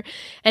together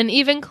and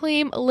even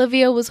claim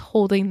Olivia was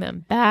holding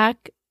them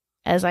back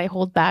as I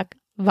hold back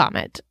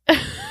vomit.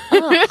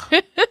 Ugh.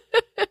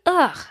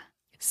 Ugh.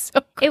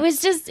 So gross. It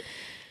was just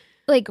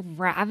like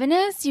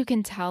ravenous, you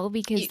can tell,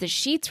 because the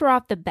sheets were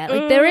off the bed.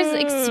 Like there was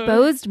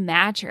exposed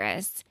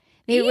mattress.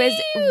 There was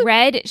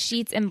red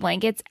sheets and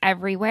blankets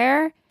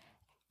everywhere,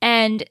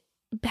 and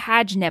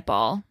Padge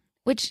nipple,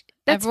 which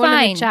that's Everyone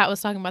fine. in the chat was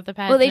talking about the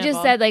Padge Well, they nipple.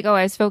 just said like, oh,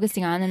 I was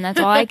focusing on, and that's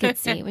all I could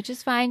see, which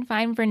is fine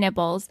for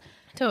nipples.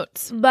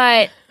 Totes.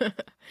 But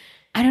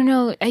I don't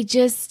know. I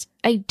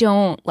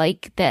don't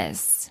like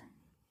this.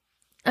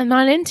 I'm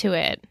not into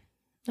it.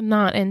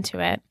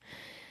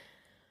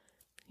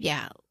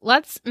 Yeah,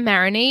 let's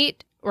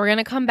marinate. We're going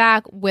to come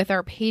back with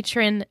our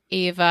patron,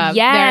 Ava.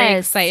 Yes. Very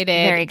excited.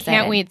 Very excited.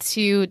 Can't wait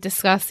to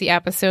discuss the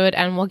episode,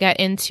 and we'll get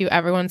into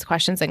everyone's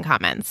questions and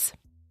comments.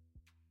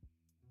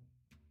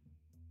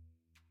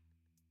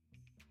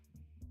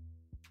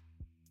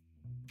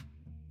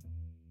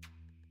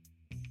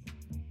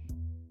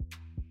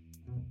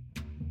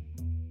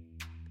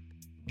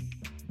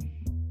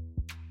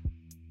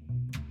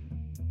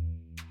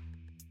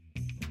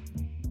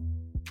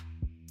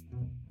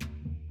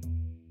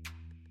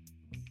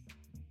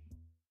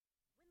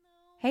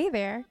 Hey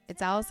there,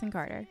 it's Allison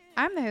Carter.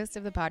 I'm the host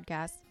of the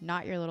podcast,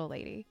 Not Your Little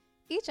Lady.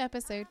 Each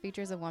episode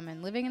features a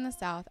woman living in the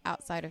South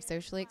outside of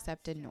socially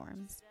accepted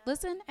norms.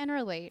 Listen and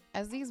relate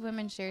as these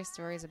women share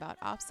stories about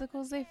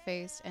obstacles they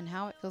faced and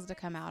how it feels to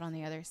come out on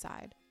the other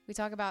side. We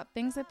talk about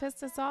things that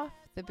pissed us off,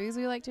 the booze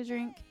we like to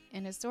drink,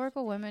 and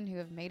historical women who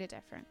have made a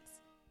difference.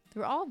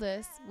 Through all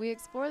this, we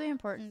explore the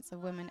importance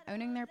of women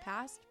owning their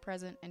past,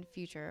 present, and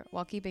future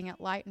while keeping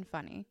it light and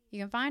funny. You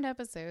can find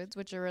episodes,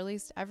 which are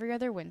released every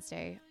other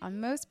Wednesday,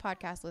 on most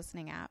podcast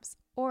listening apps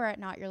or at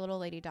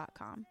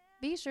notyouрлittlelady.com.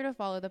 Be sure to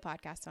follow the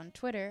podcast on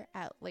Twitter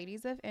at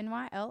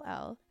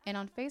ladiesofnyll and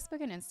on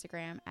Facebook and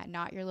Instagram at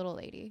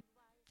notyourlittlelady.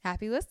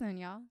 Happy listening,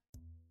 y'all.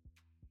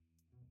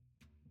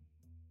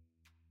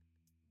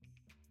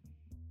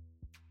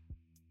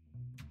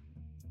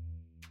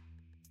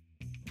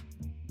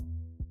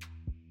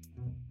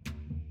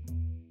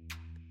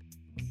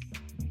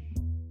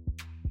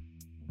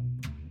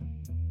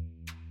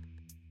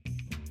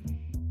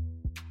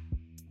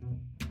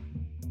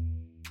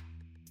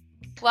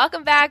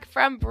 Welcome back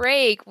from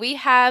break. We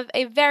have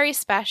a very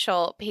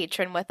special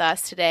patron with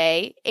us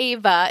today.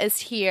 Ava is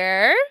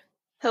here.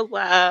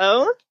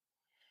 Hello.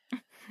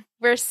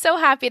 We're so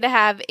happy to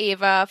have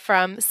Ava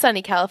from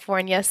sunny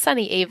California,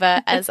 Sunny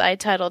Ava, as I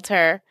titled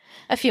her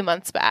a few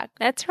months back.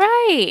 That's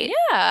right.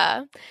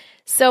 Yeah.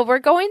 So we're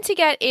going to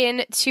get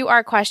into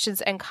our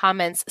questions and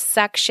comments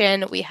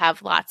section. We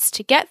have lots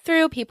to get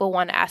through. People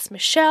want to ask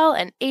Michelle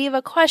and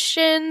Ava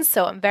questions,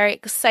 so I'm very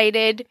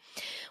excited.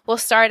 We'll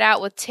start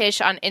out with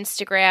Tish on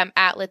Instagram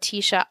at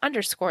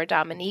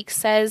Letitia_Dominique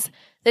says,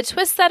 the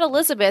twist that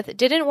Elizabeth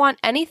didn't want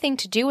anything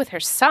to do with her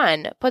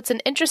son puts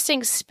an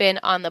interesting spin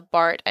on the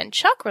Bart and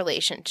Chuck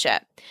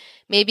relationship.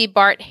 Maybe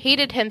Bart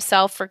hated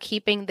himself for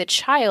keeping the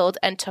child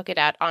and took it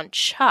out on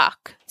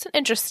Chuck. It's an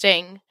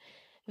interesting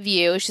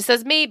view. She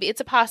says maybe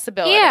it's a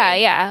possibility.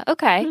 Yeah.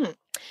 Okay.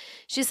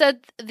 She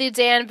said the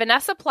Dan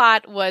Vanessa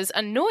plot was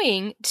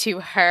annoying to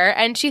her,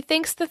 and she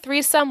thinks the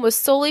threesome was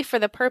solely for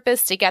the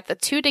purpose to get the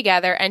two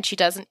together, and she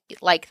doesn't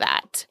like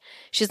that.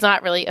 She's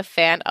not really a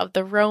fan of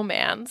the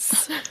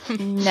romance.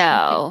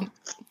 No.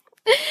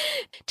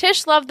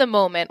 Tish loved the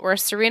moment where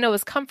Serena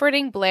was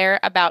comforting Blair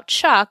about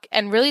Chuck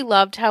and really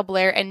loved how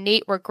Blair and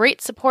Nate were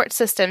great support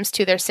systems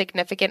to their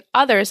significant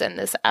others in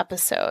this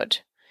episode.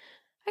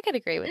 I could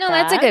agree with that. No,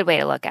 that's a good way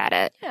to look at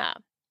it. Yeah.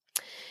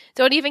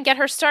 Don't even get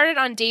her started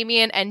on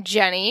Damien and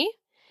Jenny.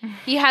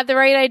 He had the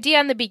right idea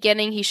in the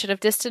beginning. He should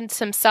have distanced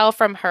himself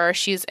from her.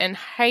 She's in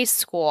high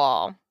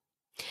school.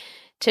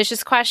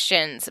 Tish's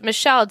questions.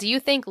 Michelle, do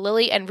you think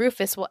Lily and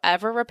Rufus will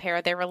ever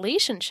repair their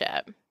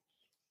relationship?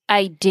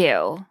 I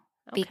do.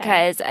 Okay.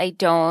 Because I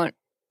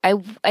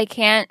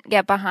can't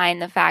get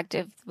behind the fact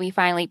if we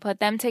finally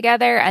put them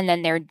together and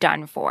then they're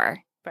done for.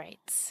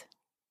 Right.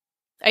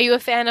 Are you a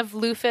fan of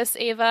Rufus,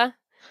 Ava?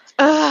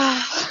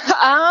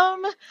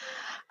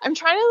 I'm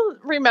trying to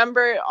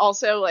remember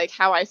also like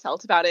how I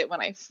felt about it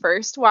when I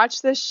first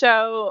watched this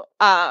show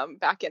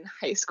back in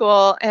high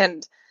school,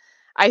 and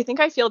I think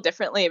I feel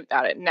differently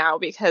about it now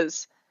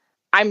because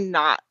I'm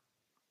not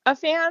a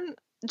fan,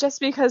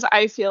 just because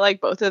I feel like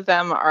both of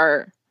them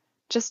are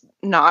just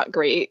not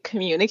great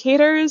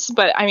communicators.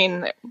 But I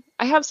mean,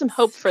 I have some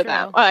hope for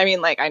them. Well, I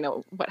mean, like I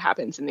know what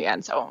happens in the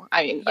end, so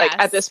I mean, like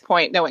at this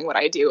point, knowing what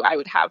I do, I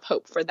would have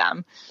hope for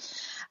them.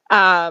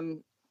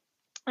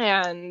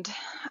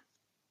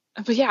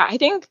 But yeah, I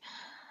think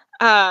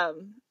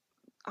on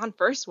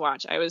first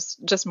watch, I was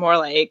just more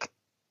like,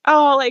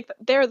 oh, like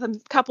they're the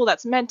couple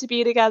that's meant to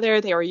be together.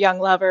 They were young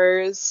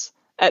lovers,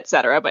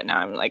 etc. But now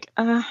I'm like,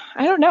 I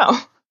don't know.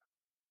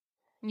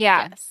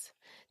 Yeah. Yes.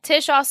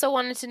 Tish also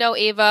wanted to know,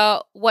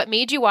 Ava, what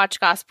made you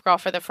watch Gossip Girl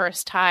for the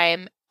first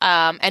time?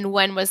 And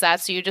when was that?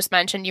 So you just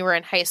mentioned you were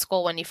in high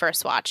school when you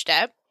first watched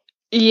it.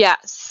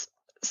 Yes.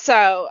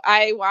 So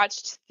I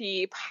watched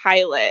the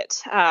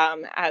pilot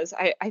as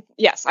I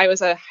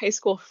was a high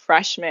school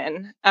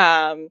freshman.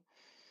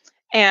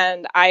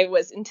 And I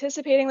was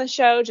anticipating the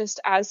show just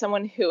as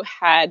someone who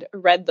had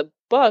read the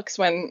books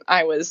when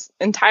I was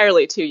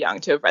entirely too young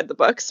to have read the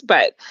books.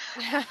 But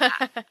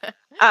yeah,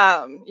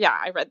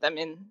 I read them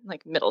in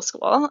like middle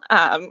school.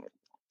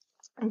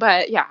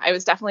 But yeah, I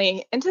was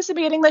definitely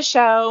anticipating the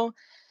show.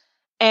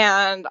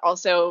 And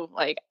also,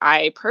 like,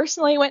 I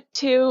personally went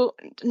to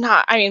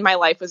my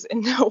life was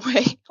in no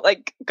way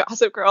like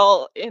Gossip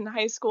Girl in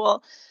high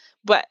school,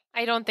 but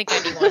I don't think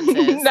anyone's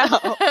is.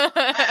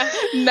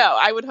 No,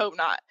 I would hope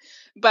not.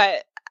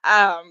 But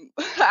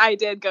I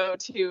did go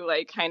to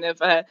like kind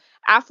of a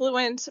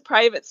affluent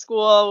private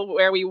school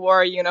where we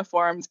wore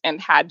uniforms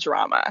and had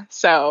drama.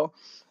 So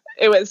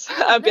it was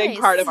a big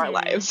part of our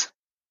lives.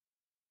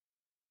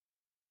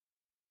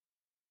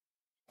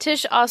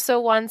 Tish also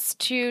wants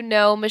to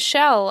know,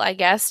 Michelle, I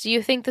guess, do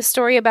you think the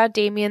story about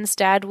Damien's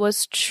dad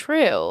was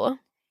true?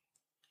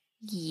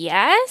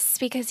 Yes,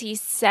 because he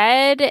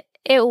said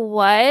it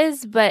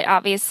was, but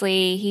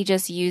obviously he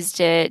just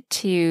used it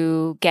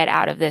to get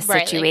out of this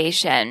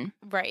situation.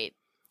 Right.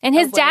 And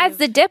his dad's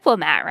the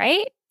diplomat,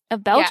 right?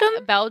 Of Belgium?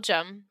 Yeah,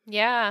 Belgium.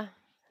 Yeah.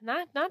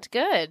 Not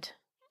good.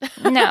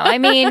 No, I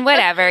mean,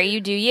 whatever. You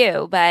do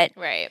you, but...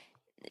 Right.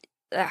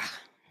 Ugh.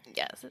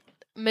 Yes.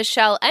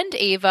 Michelle and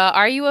Ava,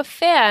 are you a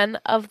fan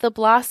of the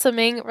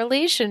blossoming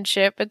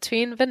relationship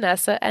between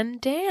Vanessa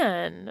and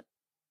Dan?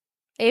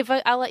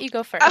 Ava, I'll let you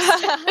go first.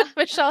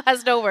 Michelle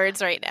has no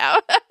words right now.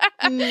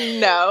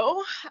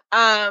 No.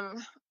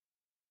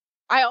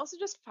 I also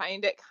just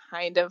find it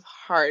kind of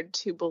hard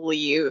to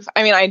believe.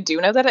 I mean, I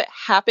do know that it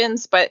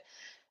happens, but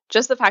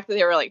just the fact that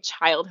they were like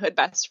childhood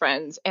best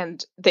friends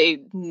and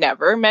they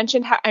never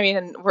mentioned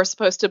and we're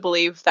supposed to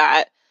believe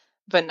that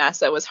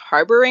Vanessa was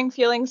harboring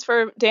feelings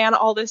for Dan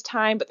all this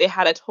time, but they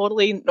had a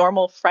totally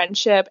normal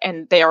friendship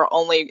and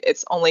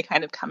it's only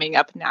kind of coming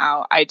up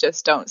now. I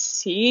just don't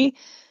see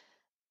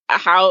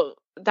how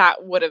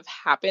that would have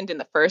happened in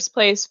the first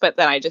place, but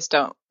then I just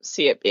don't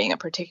see it being a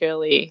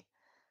particularly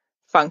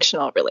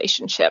functional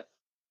relationship.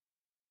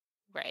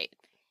 Right.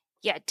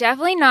 Yeah,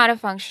 definitely not a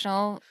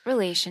functional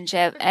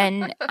relationship,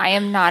 and I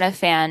am not a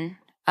fan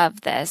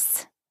of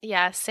this.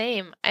 Yeah,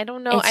 same. I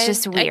don't know. It's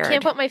just weird. I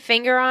can't put my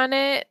finger on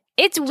it.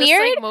 It's just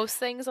weird, like most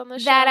things on the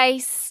show, that I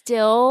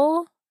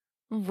still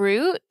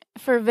root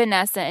for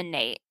Vanessa and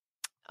Nate.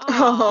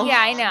 Oh, yeah,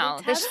 I know.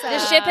 The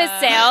Natessa. ship has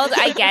sailed.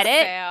 I get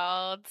it.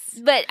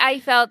 Sailed. But I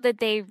felt that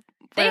they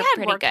had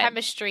pretty more good.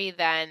 chemistry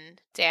than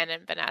Dan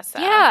and Vanessa.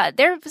 Yeah,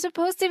 they're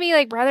supposed to be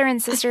like brother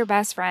and sister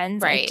best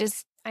friends. Right.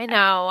 Just I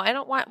know. I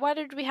don't want. Why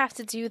did we have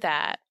to do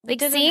that?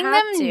 like seeing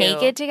them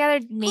naked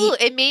together. Ooh,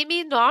 it made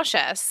me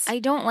nauseous. I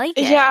don't like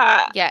it.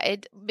 Yeah. Yeah,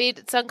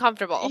 it's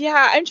uncomfortable.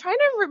 Yeah, I'm trying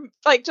to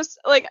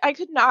I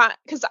could not,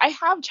 because I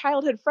have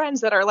childhood friends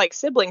that are like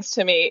siblings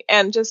to me,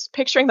 and just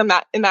picturing them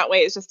in that way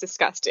is just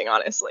disgusting,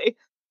 honestly.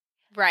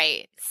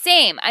 Right.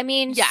 Same. I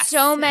mean, Yes.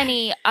 so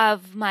many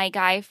of my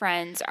guy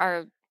friends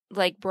are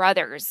like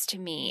brothers to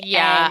me.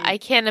 Yeah, and I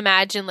can't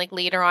imagine like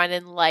later on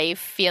in life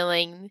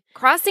feeling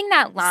crossing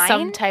that line.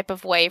 some type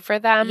of way for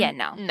them. Yeah,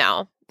 no.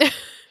 Nope.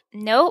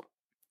 Nope.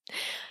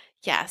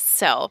 Yeah,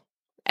 so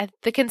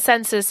the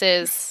consensus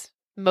is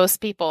most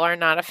people are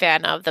not a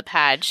fan of the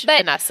Padge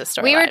Vanessa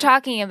story. We were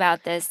talking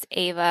about this,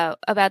 Ava,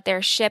 about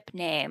their ship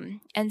name.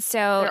 And so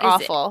They're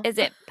awful. Is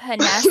it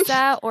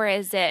Panessa or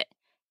is it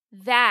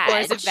Vag? Or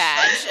is it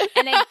Vag?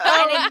 and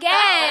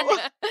again,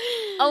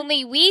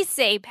 only we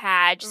say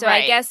Padge, so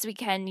Right. I guess we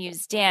can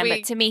use Dan,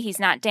 but to me he's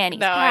not Dan, he's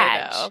No,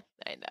 Padge.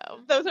 I know.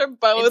 Those are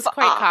both It's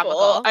quite awful.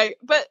 comical.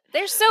 But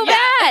They're so Yeah.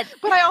 bad.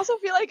 But I also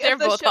feel like They're if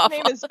the both ship awful.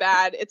 name is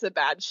bad, it's a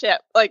bad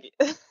ship. Like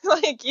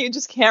you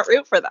just can't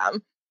root for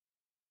them.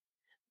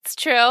 It's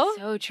true.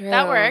 So true.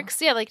 That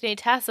works. Yeah, like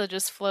Natessa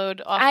just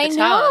flowed off I the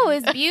know, tongue.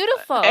 it's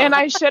beautiful. And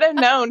I should have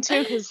known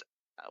too, because,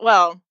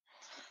 well,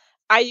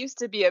 I used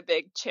to be a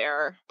big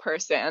chair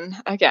person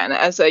again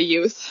as a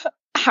youth.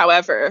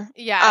 However,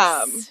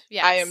 Yes.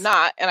 Yes. I am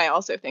not, and I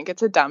also think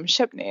it's a dumb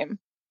ship name.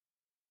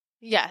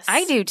 Yes.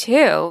 I do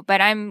too,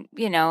 but I'm,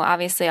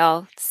 obviously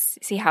I'll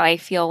see how I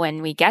feel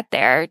when we get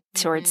there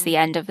towards the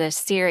end of this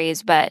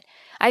series, but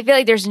I feel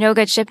like there's no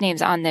good ship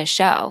names on this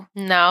show.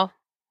 No.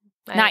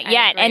 Not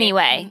yet, agree.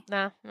 anyway.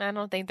 No, I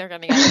don't think they're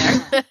going to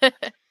get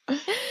there.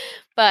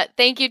 But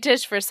thank you,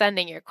 Tish, for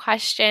sending your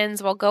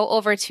questions. We'll go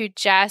over to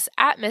Jess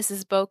at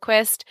Mrs.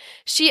 Boquist.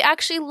 She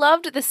actually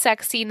loved the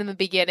sex scene in the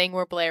beginning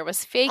where Blair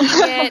was faking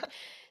it.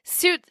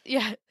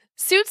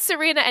 Suits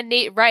Serena and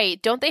Nate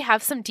right. Don't they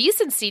have some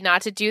decency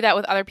not to do that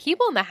with other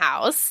people in the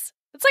house?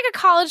 It's like a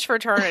college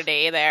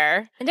fraternity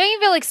there. And don't you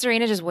feel like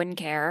Serena just wouldn't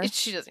care?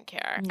 She doesn't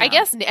care. No. I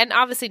guess, and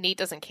obviously Nate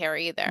doesn't care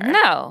either.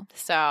 No.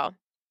 So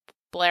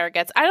Blair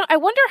gets. I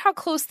wonder how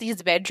close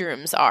these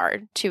bedrooms are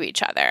to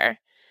each other.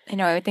 I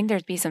know, I would think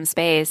there'd be some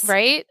space.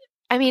 Right?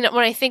 I mean,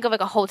 when I think of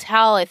like a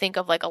hotel, I think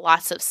of like a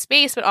lots of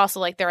space, but also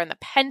like they're in the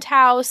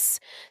penthouse.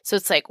 So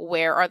it's like,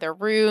 where are the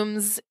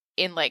rooms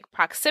in like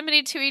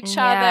proximity to each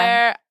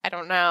other? I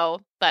don't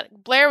know.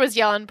 But Blair was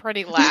yelling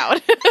pretty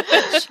loud.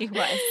 She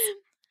was.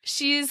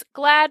 She's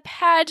glad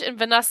Padge and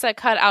Vanessa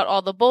cut out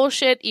all the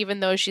bullshit, even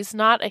though she's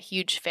not a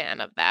huge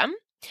fan of them.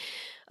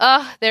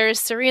 There's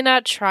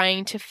Serena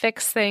trying to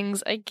fix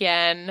things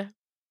again.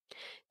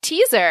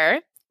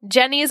 Teaser.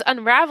 Jenny's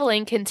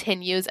unraveling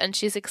continues, and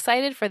she's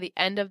excited for the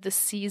end of the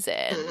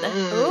season.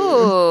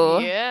 Ooh.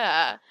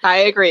 Yeah. I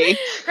agree.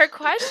 Her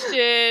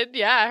question,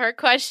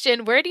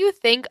 where do you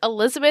think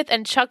Elizabeth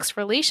and Chuck's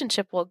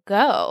relationship will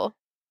go?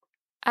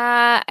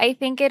 I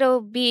think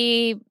it'll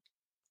be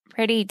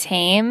pretty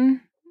tame.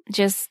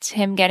 Just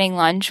him getting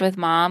lunch with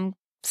mom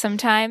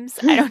sometimes.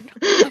 I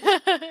don't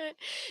know.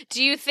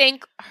 Do you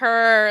think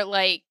her,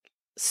 like,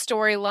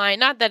 storyline,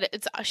 not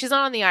that she's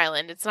not on the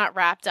island, it's not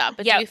wrapped up,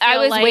 but yeah, do you feel I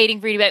was like,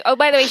 waiting for you to be like, oh,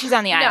 by the way, she's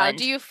on the island.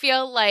 do you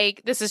feel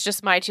like, this is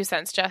just my 2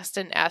 cents,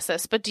 Justin asked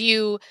this, but do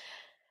you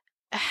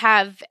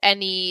have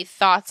any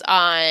thoughts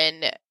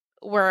on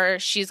where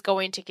she's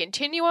going to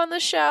continue on the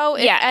show,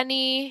 if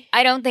any?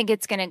 I don't think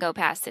it's going to go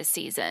past this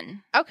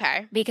season.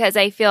 Okay. Because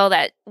I feel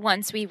that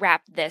once we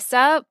wrap this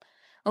up,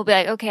 we'll be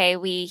like, okay,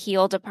 we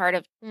healed a part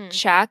of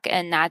Chuck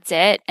and that's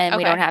it. And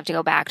we don't have to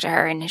go back to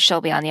her and she'll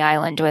be on the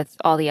island with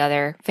all the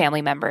other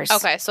family members.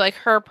 Okay. So like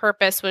her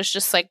purpose was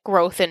just like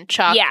growth in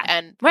Chuck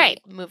and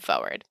move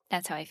forward.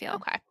 That's how I feel.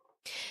 Okay.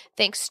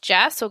 Thanks,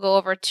 Jess. We'll go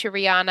over to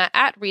Rihanna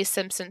at Reese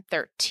Simpson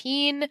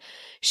 13.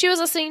 She was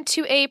listening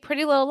to a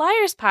Pretty Little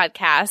Liars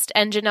podcast,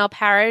 and Janelle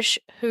Parrish,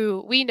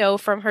 who we know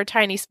from her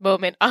tiny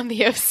moment on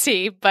the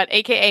OC, but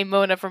aka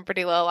Mona from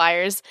Pretty Little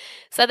Liars,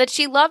 said that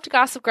she loved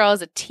Gossip Girl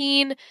as a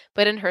teen,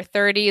 but in her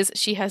 30s,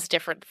 she has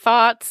different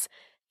thoughts.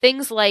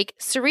 Things like,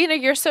 Serena,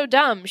 you're so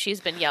dumb,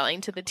 she's been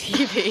yelling to the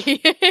TV.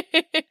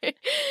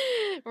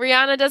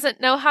 Rihanna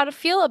doesn't know how to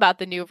feel about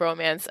the new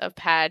romance of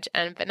Padge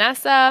and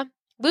Vanessa.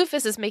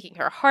 Lufus is making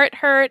her heart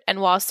hurt, and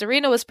while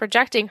Serena was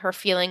projecting her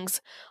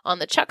feelings on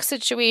the Chuck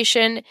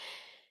situation,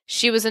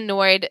 she was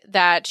annoyed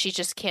that she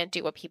just can't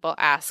do what people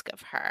ask of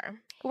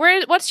her.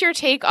 What's your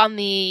take on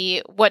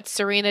what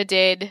Serena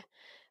did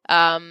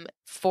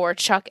for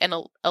Chuck and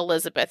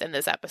Elizabeth in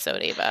this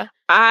episode, Ava?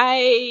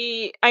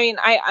 I mean,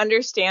 I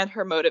understand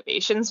her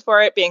motivations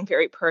for it being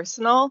very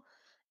personal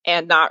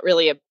and not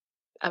really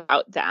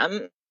about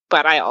them,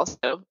 but I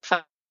also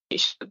felt she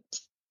should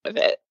of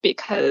it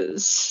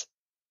because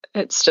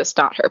it's just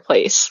not her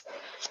place.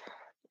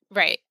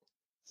 Right.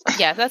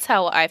 Yeah, that's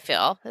how I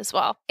feel as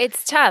well.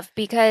 It's tough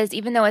because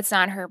even though it's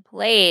not her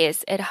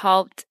place, it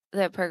helped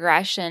the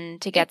progression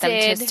to get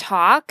them to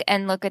talk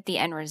and look at the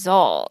end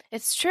result.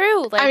 It's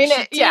true. Like, I mean,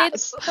 she did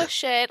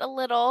push it a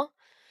little.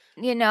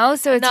 You know,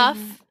 so enough.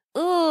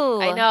 Ooh.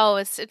 I know.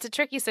 It's a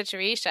tricky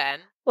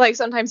situation. Like,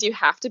 sometimes you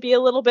have to be a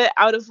little bit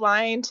out of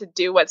line to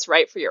do what's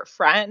right for your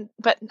friend,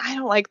 but I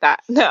don't like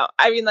that. No.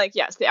 I mean, like,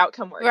 yes, the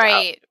outcome worked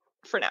out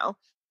for now.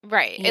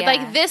 Right. Yeah.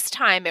 Like, this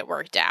time it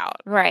worked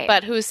out. Right.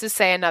 But who's to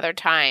say another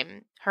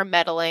time her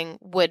meddling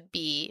would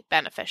be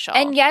beneficial?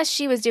 And yes,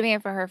 she was doing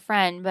it for her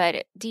friend,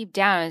 but deep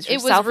down it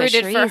was selfish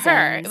rooted reasons. For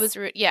her. It was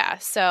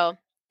so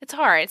it's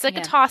hard. It's like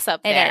a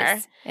toss-up there.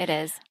 It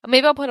is.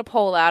 Maybe I'll put a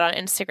poll out on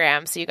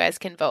Instagram so you guys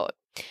can vote.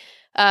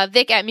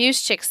 Vic at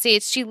Muse Chick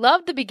states she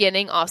loved the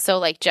beginning also,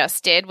 like Jess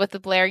did, with the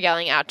Blair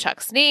yelling out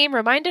Chuck's name.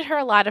 Reminded her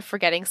a lot of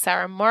Forgetting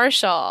Sarah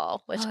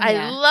Marshall, which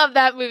I love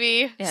that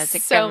movie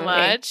so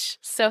much.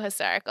 So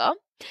hysterical.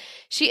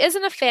 She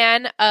isn't a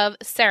fan of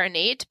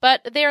Serenade,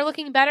 but they are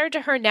looking better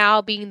to her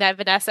now, being that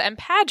Vanessa and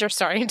Padge are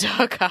starting to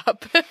hook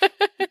up.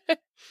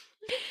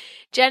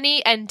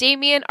 Jenny and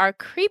Damien are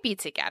creepy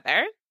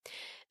together.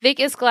 Vic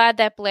is glad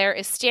that Blair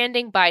is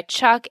standing by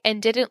Chuck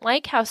and didn't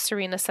like how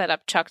Serena set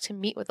up Chuck to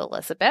meet with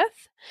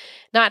Elizabeth.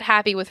 Not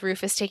happy with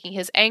Rufus taking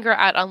his anger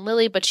out on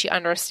Lily, but she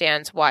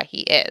understands why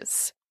he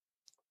is.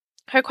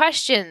 Her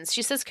questions.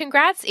 She says,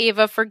 congrats,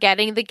 Ava, for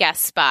getting the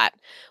guest spot.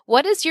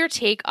 What is your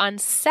take on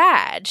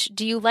Sag?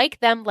 Do you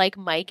like them like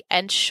Mike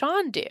and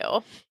Sean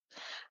do?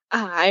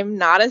 I'm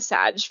not a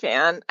Sag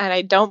fan, and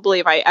I don't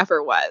believe I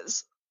ever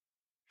was.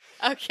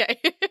 Okay.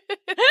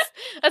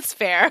 That's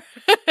fair.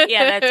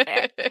 Yeah, that's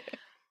fair.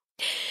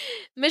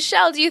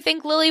 Michelle, do you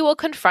think Lily will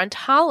confront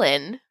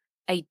Holland?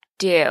 I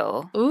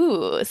do.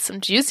 Ooh,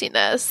 some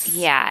juiciness.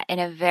 Yeah, in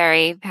a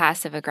very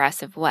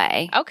passive-aggressive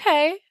way.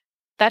 Okay.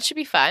 That should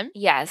be fun.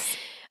 Yes.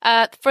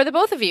 For the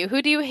both of you,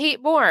 who do you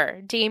hate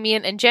more?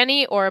 Damien and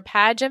Jenny or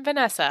Padge and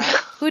Vanessa?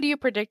 Who do you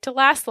predict to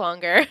last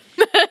longer?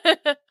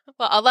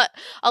 Well,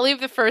 I'll leave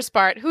the first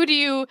part. Who do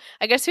you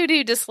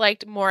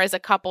dislike more as a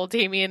couple,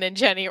 Damien and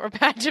Jenny or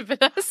Padge and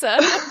Vanessa?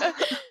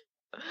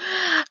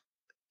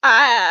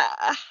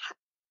 I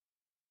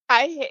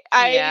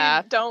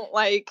don't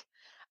like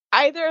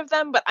either of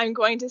them, but I'm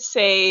going to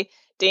say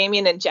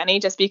Damien and Jenny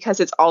just because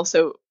it's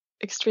also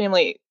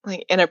extremely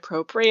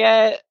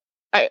inappropriate.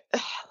 The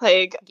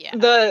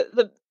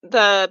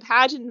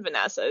Padge and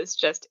Vanessa is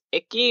just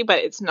icky, but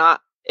it's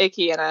not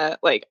icky in a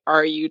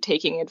are you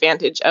taking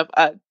advantage of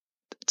a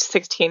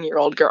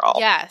 16-year-old girl?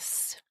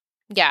 Yes.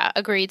 Yeah,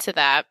 agreed to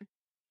that.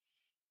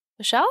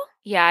 Michelle?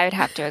 Yeah, I would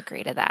have to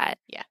agree to that.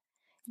 Yeah.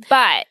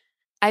 But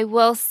I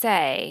will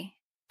say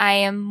I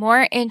am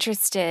more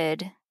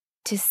interested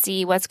to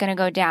see what's going to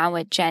go down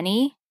with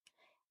Jenny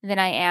than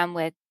I am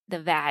with the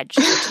vag.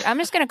 I'm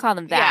just going to call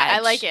them vag. Yeah, I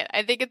like it.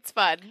 I think it's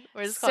fun.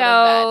 We're just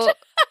calling them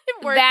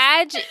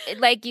vag.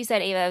 Like you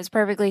said, Ava, it was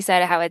perfectly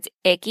said how it's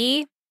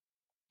icky.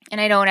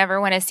 And I don't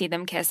ever want to see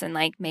them kiss and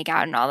like make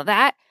out and all of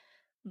that.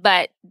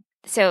 But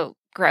so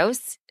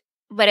gross.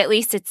 But at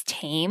least it's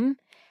tame.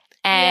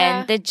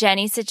 And the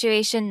Jenny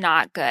situation,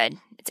 not good.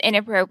 It's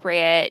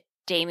inappropriate.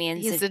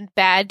 He's a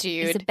bad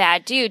dude. He's a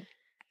bad dude.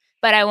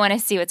 But I want to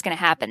see what's going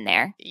to happen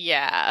there.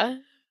 Yeah.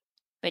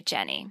 With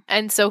Jenny.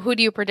 And so who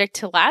do you predict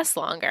to last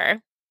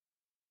longer?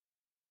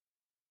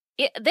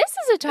 This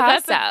is a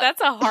toss-up.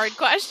 That's a hard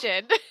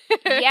question.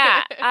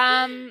 Yeah.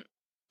 I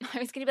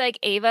was going to be like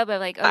Ava, but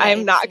like, okay,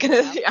 I'm not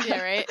going to.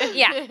 Yeah, right?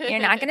 Yeah, you're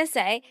not going to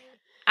say.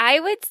 I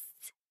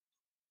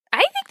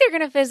think they're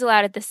going to fizzle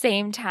out at the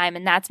same time,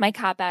 and that's my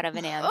cop-out of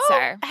an answer.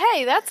 Oh,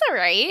 hey, that's all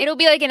right. It'll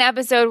be like an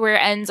episode where it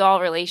ends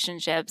all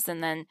relationships,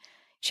 and then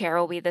Cher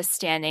will be the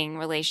standing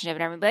relationship,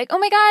 and everyone will be like, oh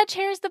my God,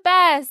 Cher's the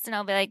best. And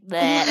I'll be like,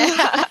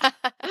 bleh.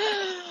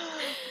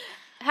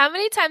 How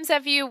many times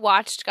have you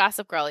watched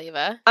Gossip Girl,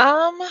 Eva?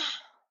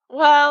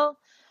 Well,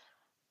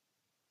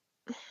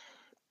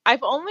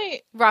 I've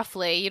only...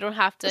 Roughly, you don't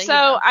have to... So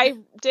I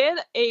did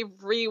a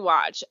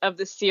rewatch of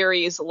the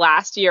series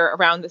last year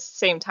around the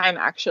same time,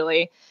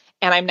 actually,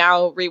 and I'm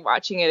now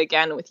rewatching it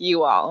again with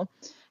you all.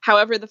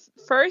 However, the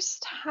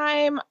first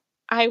time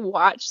I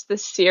watched the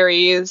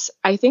series,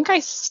 I think I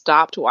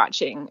stopped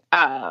watching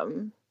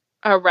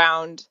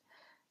around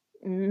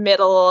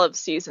middle of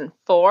season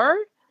 4.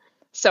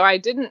 So I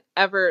didn't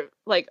ever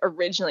like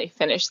originally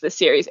finish the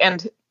series,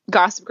 and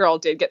Gossip Girl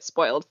did get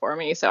spoiled for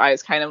me. So I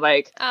was kind of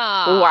like,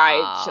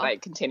 why should I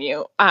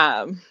continue?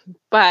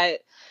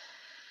 But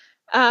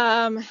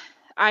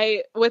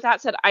with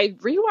that said, I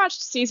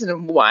rewatched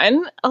season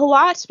 1 a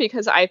lot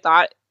because I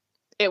thought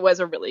it was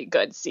a really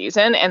good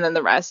season, and then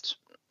the rest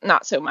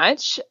not so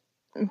much.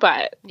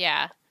 But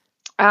yeah.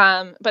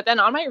 But then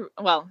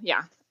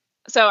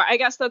So I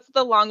guess that's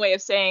the long way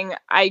of saying,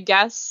 I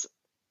guess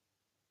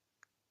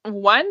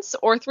once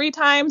or 3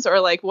 times or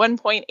like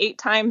 1.8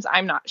 times,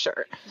 I'm not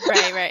sure.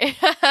 Right.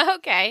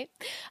 Okay.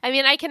 I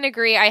mean, I can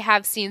agree. I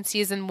have seen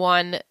season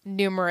 1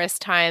 numerous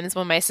times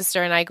when my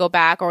sister and I go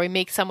back, or we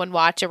make someone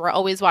watch it. We're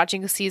always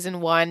watching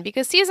season 1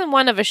 because season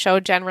 1 of a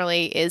show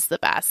generally is the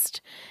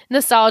best.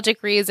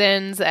 Nostalgic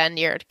reasons and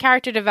your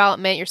character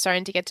development, you're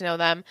starting to get to know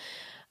them.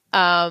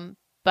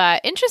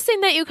 But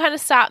interesting that you kind of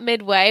stopped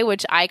midway,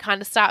 which I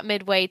kind of stopped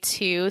midway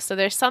too. So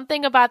there's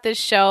something about this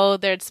show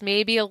that's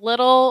maybe a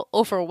little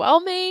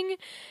overwhelming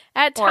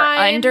at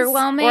times. Or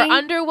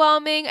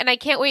underwhelming. And I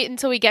can't wait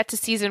until we get to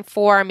season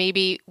 4.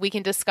 Maybe we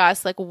can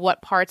discuss like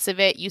what parts of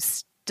it you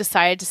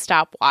decided to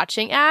stop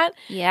watching at.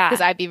 Yeah.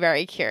 Because I'd be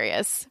very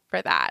curious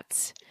for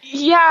that.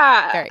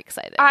 Yeah. Very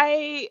excited.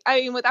 I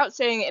mean, without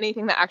saying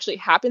anything that actually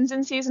happens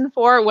in season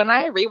 4, when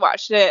I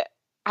rewatched it,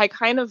 I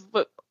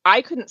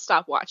couldn't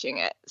stop watching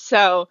it.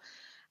 So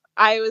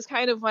I was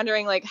kind of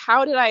wondering, like,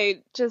 how did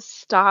I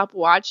just stop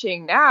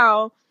watching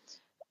now?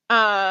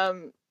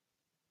 But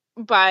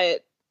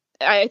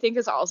I think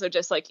it's also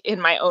just like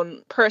in my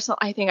own personal,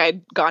 I think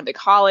I'd gone to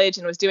college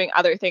and was doing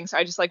other things. So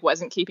I just like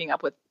wasn't keeping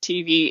up with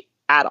TV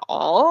at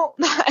all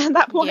at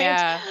that point.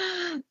 Yeah.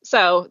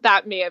 So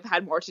that may have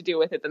had more to do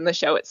with it than the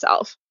show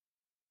itself.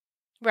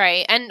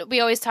 Right. And we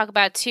always talk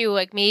about, too,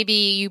 like maybe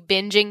you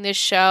binging this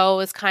show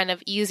is kind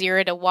of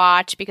easier to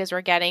watch because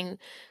we're getting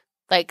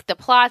like the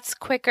plots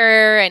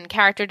quicker and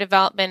character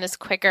development is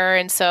quicker.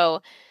 And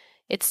so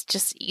it's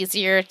just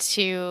easier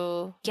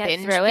to get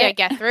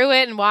through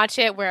it and watch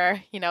it,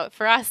 where, you know,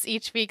 for us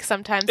each week,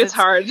 sometimes it's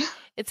hard.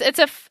 It's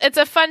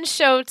a fun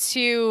show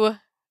to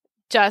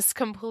just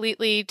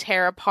completely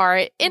tear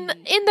apart in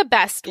the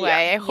best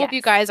way. Yeah. I hope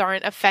you guys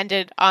aren't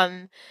offended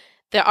on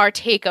our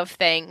take of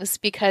things,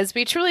 because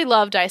we truly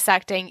love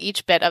dissecting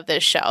each bit of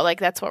this show. Like,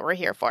 that's what we're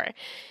here for.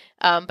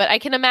 But I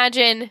can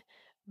imagine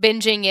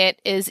binging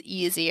it is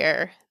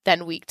easier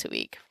than week to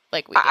week.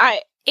 Like we do.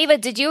 Ava,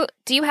 do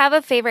you have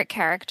a favorite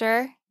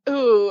character?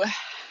 Ooh.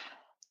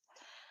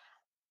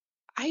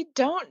 I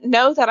don't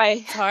know that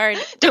It's hard.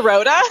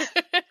 Dorota?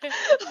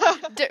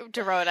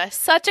 Dorota.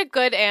 Such a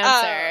good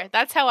answer.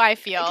 That's how I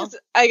feel.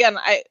 Again,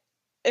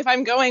 if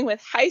I'm going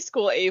with high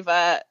school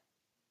Ava,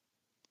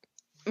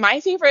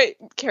 my favorite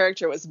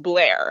character was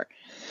Blair.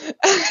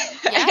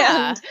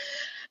 Yeah.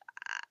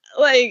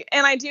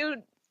 and I do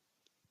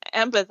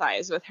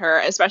empathize with her,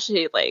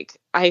 especially like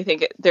I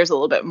think there's a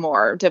little bit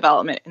more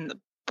development in the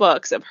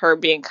books of her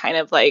being kind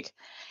of like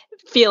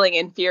feeling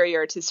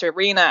inferior to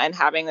Serena and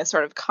having this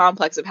sort of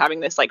complex of having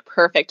this like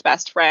perfect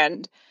best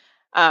friend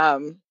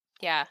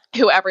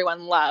who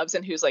everyone loves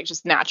and who's like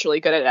just naturally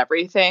good at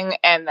everything,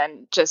 and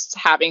then just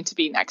having to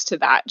be next to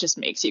that just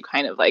makes you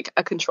kind of like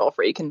a control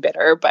freak and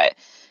bitter. But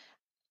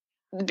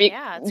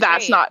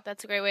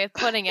that's a great way of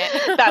putting it.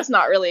 That's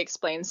not really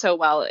explained so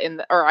well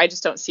or I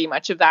just don't see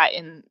much of that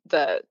in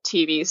the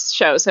TV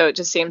show. So it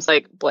just seems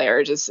like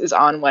Blair just is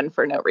on one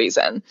for no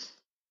reason.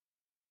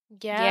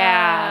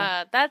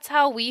 Yeah. That's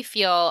how we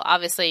feel.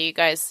 Obviously, you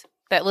guys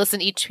that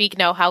listen each week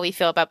know how we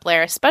feel about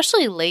Blair,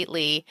 especially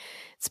lately.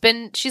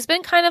 She's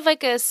been kind of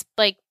like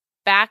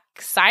back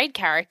side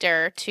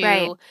character to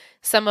Right.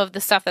 some of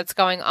the stuff that's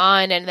going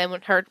on. And then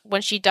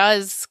when she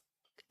does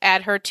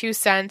add her 2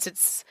 cents,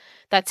 it's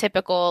that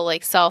typical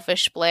like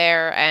selfish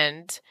Blair,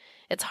 and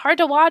it's hard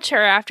to watch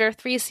her after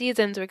 3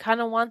 seasons. We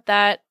kind of want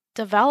that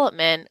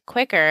development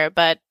quicker,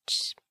 but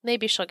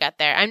maybe she'll get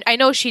there. I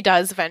know she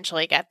does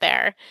eventually get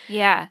there,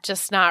 Yeah.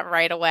 just not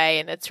right away,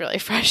 and it's really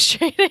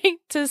frustrating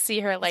to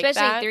see her like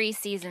Especially that. 3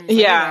 seasons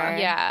Yeah. later.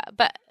 Yeah,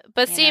 but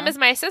You same know? as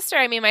my sister.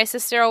 I mean, my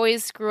sister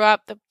always grew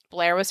up,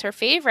 Blair was her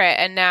favorite,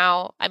 and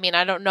now, I mean,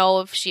 I don't know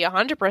if she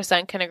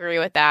 100% can agree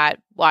with that,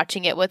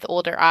 watching it with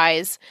older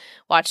eyes,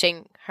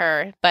 watching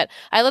her. But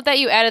I love that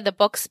you added the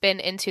book spin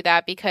into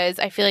that, because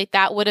I feel like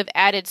that would have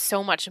added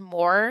so much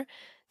more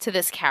to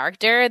this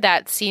character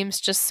that seems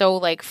just so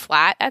like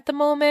flat at the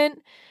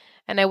moment.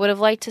 And I would have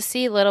liked to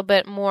see a little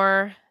bit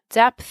more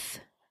depth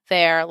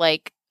there,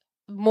 like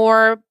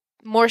more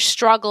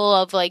struggle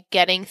of like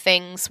getting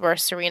things where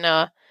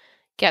Serena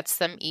gets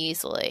them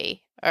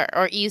easily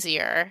or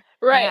easier.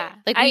 Right. Yeah.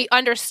 Like we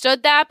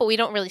understood that, but we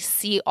don't really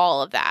see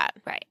all of that.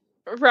 Right.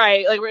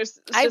 Right. Like we're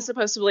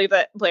supposed to believe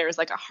that Blair is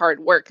like a hard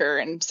worker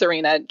and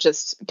Serena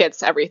just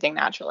gets everything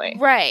naturally.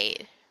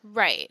 Right.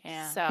 Right.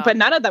 Yeah. So, But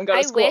none of them go to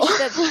I school. wish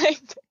that-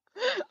 Like,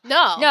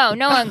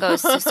 No one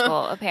goes to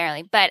school,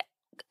 apparently. But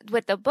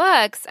with the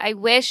books, I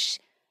wish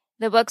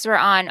the books were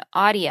on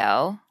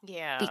audio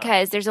yeah.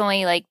 because there's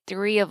only like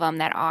 3 of them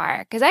that are.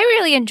 Because I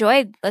really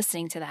enjoyed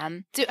listening to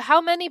them. How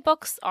many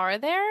books are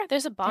there?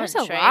 There's a bunch.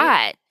 There's a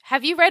right? lot.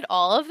 Have you read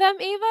all of them,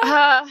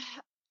 Ava?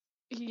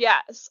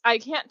 yes. I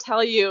can't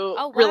tell you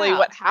Oh, really wow.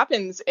 what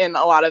happens in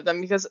a lot of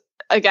them because,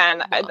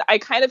 again, Well- I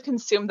kind of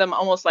consume them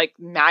almost like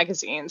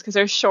magazines because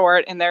they're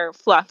short and they're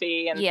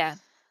fluffy. And Yeah.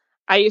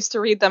 I used to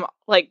read them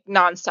like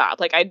nonstop.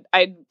 Like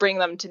I'd bring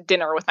them to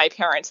dinner with my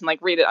parents and like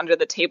read it under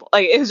the table.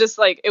 Like it was just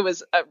like it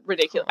was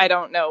ridiculous. Cool. I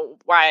don't know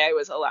why I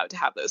was allowed to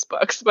have those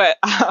books, but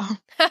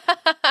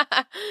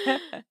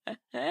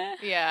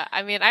Yeah,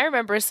 I mean, I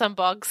remember some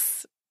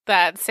books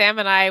that Sam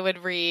and I would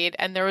read,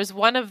 and there was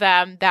one of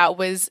them that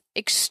was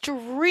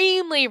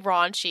extremely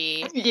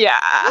raunchy. yeah.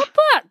 What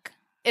book?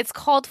 It's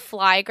called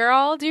Fly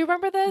Girl. Do you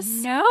remember this?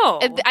 No.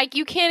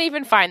 You can't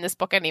even find this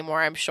book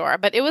anymore, I'm sure.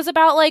 But it was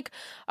about like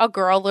a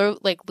girl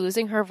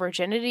losing her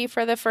virginity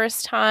for the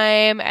first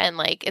time, and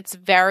like it's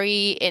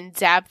very in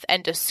depth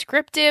and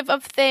descriptive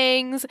of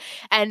things.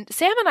 And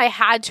Sam and I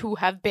had to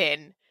have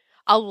been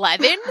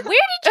 11. Where did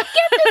you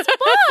get this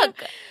book?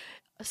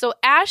 So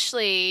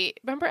Ashley,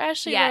 remember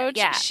Ashley Yeah, Roach?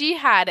 yeah. She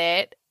had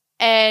it,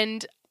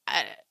 and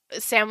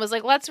Sam was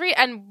like, "Let's read."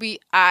 And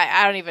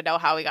I don't even know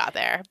how we got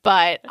there,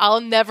 but I'll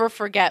never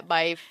forget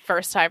my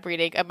first time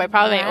reading, and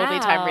probably my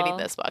only time reading Wow.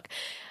 this book.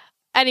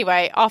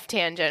 Anyway, off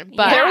tangent,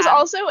 but There was Yeah.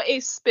 also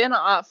a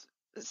spin-off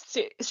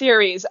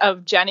series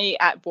of Jenny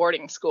at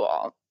boarding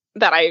school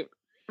that I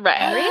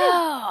read.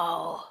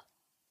 Oh,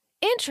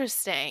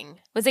 interesting.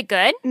 Was it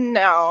good?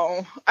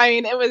 No, I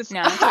mean it was.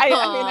 No. I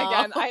mean,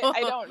 again,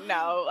 I don't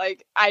know.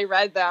 Like I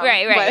read them,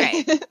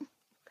 Right. but-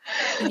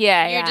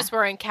 Yeah, You yeah. just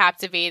weren't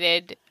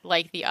captivated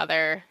like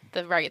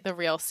the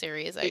real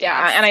series. I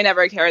yeah, guess. and I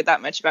never cared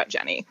that much about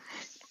Jenny,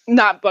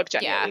 not book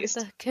Jenny Yeah, at least.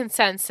 the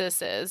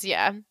consensus is,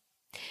 yeah.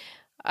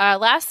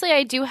 Lastly,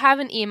 I do have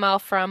an email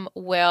from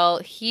Will.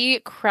 He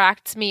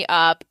cracked me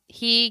up.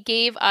 He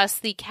gave us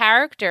the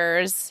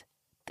characters'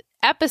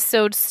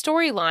 episode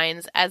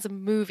storylines as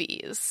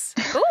movies.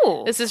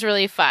 Ooh. This is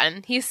really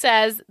fun. He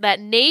says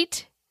that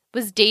Nate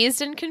was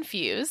dazed and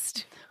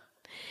confused.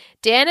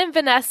 Dan and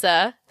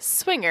Vanessa,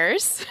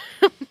 swingers.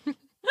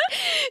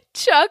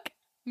 Chuck,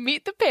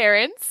 meet the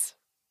parents.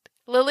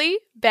 Lily,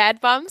 Bad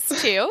Moms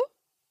 2.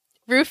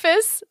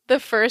 Rufus, the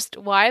First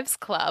Wives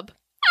Club.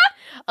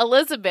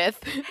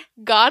 Elizabeth,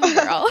 Gone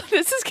Girl.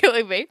 This is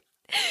killing me.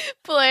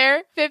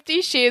 Blair,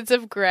 50 Shades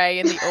of Grey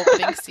in the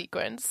opening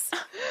sequence.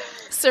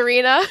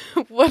 Serena,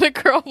 What a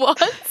Girl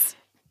Wants.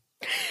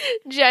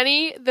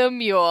 Jenny, the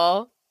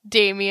Mule.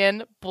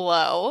 Damien,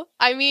 Blow.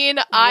 I mean,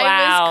 I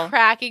Wow. was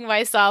cracking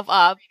myself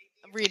up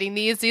reading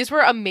these. These were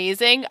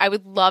amazing. I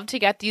would love to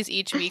get these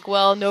each week,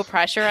 Will. No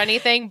pressure or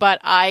anything, but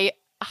I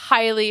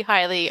highly,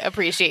 highly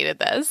appreciated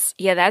this.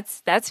 Yeah,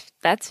 that's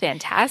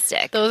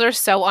fantastic. Those are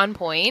so on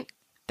point.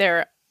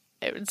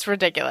 It's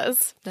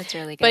ridiculous. That's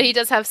really good. But he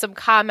does have some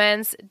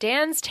comments.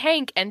 Dan's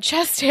tank and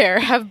chest hair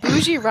have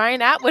bougie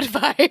Ryan Atwood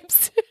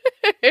vibes.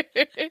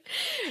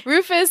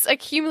 Rufus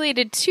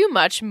accumulated too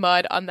much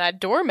mud on that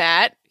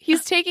doormat.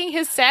 He's taking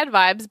his sad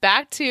vibes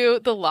back to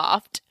the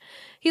loft.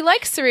 He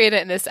likes Serena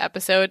in this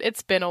episode.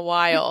 It's been a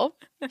while.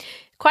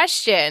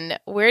 Question: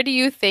 where do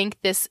you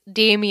think this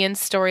Damien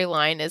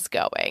storyline is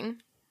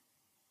going?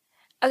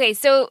 Okay,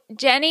 so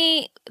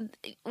Jenny,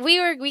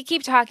 we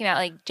keep talking about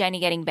like Jenny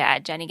getting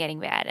bad,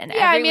 and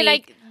Yeah, I every mean,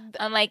 week,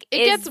 I'm like,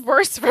 it gets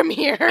worse from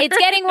here. it's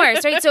getting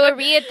worse, right? So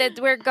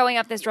we're going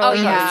up this roller oh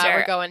coaster yeah,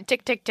 we're going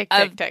tick tick tick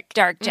tick of tick.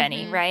 Dark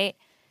Jenny, Mhm. right?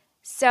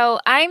 So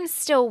I'm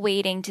still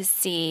waiting to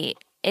see,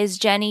 is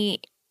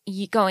Jenny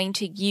going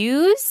to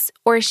use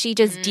or is she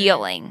just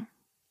dealing,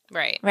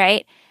 Right.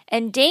 right?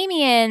 And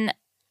Damien,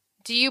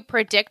 Do you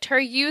predict her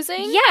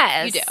using?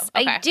 Yes. You do.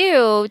 I Okay.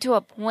 do, to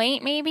a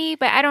point maybe,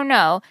 but I don't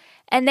know.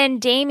 And then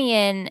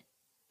Damien,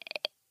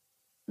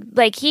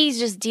 like, he's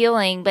just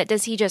dealing, but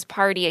does he just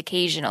party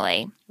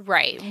occasionally?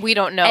 Right. We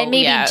don't know and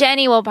maybe yet.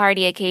 Jenny will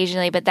party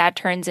occasionally, but that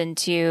turns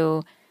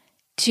into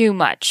too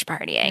much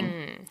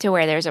partying to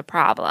where there's a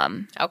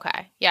problem,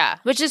 Okay. Yeah.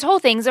 which this whole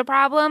thing's a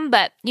problem,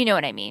 but you know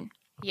what I mean.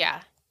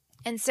 Yeah.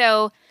 And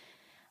so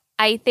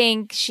I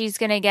think she's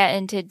going to get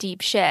into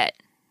deep shit,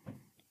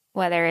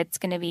 whether it's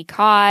going to be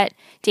caught,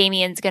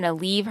 Damien's going to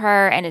leave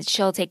her, and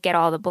she'll get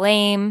all the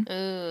blame.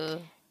 Ooh.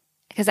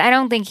 Because I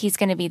don't think he's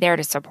going to be there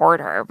to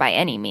support her by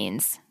any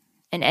means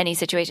in any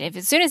situation. If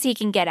as soon as he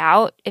can get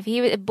out, if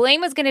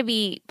blame was going to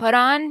be put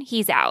on,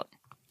 he's out.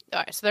 All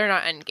right, so they're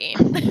not endgame.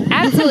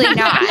 Absolutely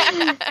not.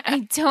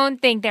 I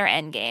don't think they're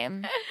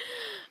endgame.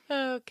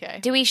 Okay.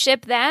 Do we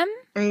ship them?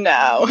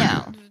 No.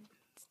 No.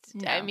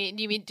 I mean,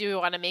 do we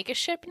want to make a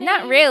ship name?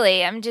 Not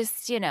really. I'm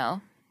just,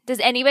 does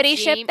anybody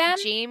ship them?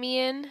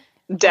 Jamian?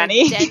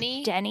 Denny.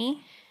 Denny?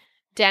 Denny?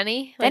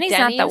 Denny? Like Denny's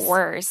not the Denny's?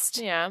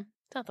 worst. Yeah,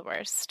 it's not the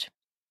worst.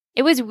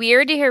 It was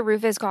weird to hear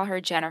Rufus call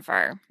her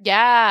Jennifer.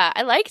 Yeah,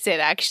 I liked it,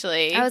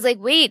 actually. I was like,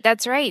 wait,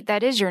 that's right.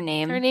 That is your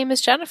name. Her name is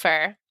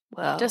Jennifer.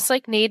 Whoa. Just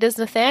like Nate is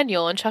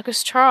Nathaniel and Chuck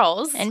is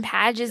Charles. And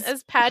Padge is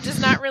As Padge is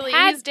not really,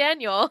 he's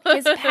Daniel.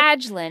 is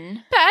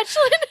Padgelin.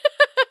 Padgelin?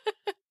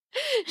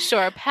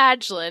 Sure,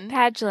 Padgelin.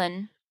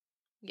 Padgelin.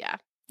 Yeah.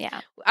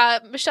 Yeah.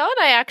 Michelle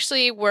and I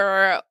actually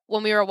were,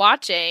 when we were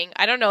watching,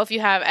 I don't know if you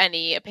have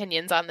any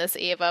opinions on this,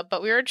 Ava,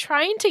 but we were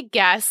trying to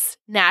guess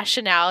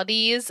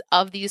nationalities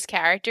of these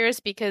characters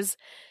because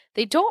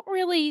they don't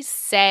really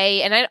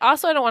say, and I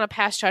don't want to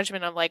pass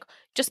judgment of like,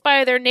 just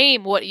by their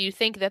name, what you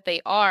think that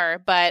they are.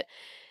 But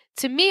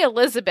to me,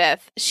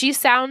 Elizabeth, she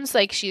sounds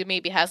like she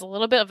maybe has a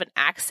little bit of an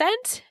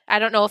accent. I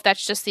don't know if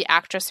that's just the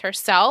actress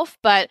herself,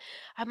 but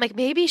I'm like,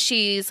 maybe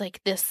she's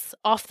like this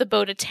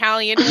off-the-boat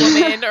Italian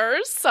woman or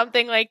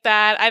something like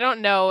that. I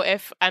don't know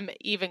if I'm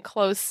even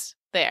close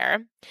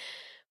there.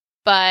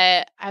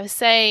 But I was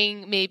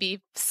saying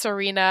maybe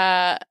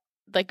Serena,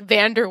 like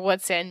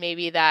Vanderwoodson,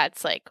 maybe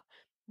that's like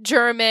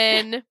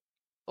German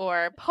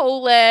or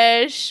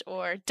Polish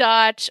or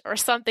Dutch or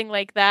something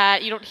like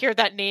that. You don't hear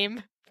that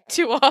name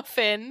too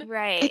often.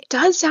 Right. It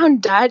does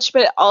sound Dutch,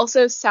 but it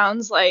also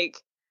sounds like,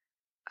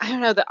 I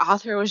don't know, the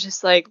author was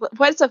just like,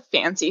 what's a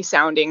fancy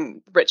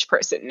sounding rich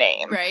person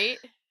name? Right?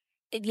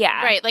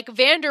 Yeah. Right. Like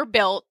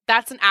Vanderbilt,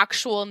 that's an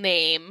actual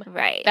name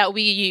Right. that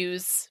we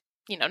use,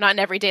 not in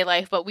everyday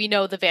life, but we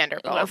know the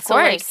Vanderbilt. Of So,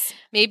 like, course.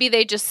 maybe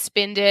they just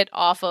spinned it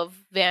off of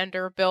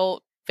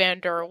Vanderbilt,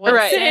 Vanderwoodson.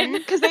 Right.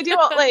 Because they do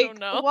all, I like don't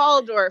know.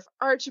 Waldorf,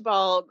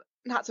 Archibald,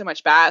 not so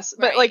much Bass,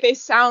 but Right. like they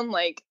sound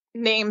like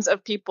names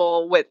of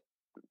people with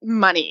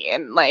money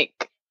and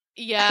like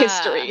Yeah.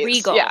 history.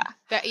 Regal. Yeah.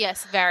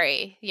 Yes,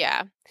 very.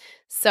 Yeah.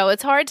 So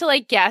it's hard to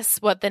like guess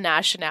what the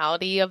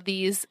nationality of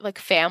these like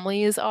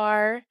families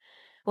are.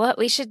 Well,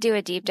 we should do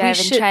a deep dive and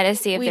should- try to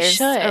see if we there's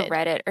a should.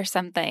 Reddit or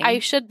something. I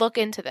should look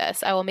into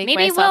this. I will make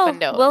Maybe myself a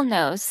note. Will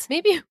knows.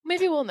 Maybe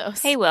Will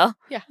knows. Hey, Will.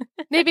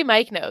 Maybe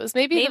Mike knows.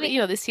 Maybe.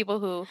 Maybe. These people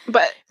who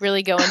But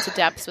really go into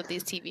depths with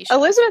these TV shows.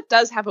 Elizabeth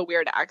does have a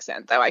weird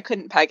accent, though. I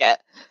couldn't peg it.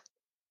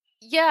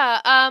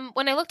 Yeah.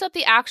 When I looked up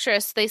the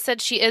actress, they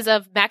said she is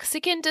of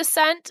Mexican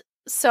descent.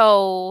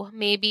 So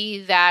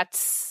maybe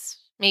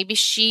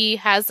she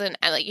has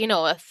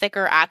a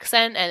thicker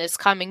accent and is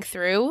coming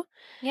through.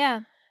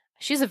 Yeah.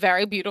 She's a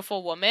very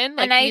beautiful woman.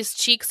 Like, And these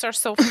cheeks are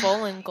so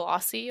full and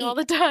glossy all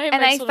the time.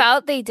 And I sort of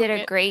felt they did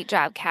a it. great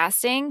job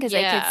casting because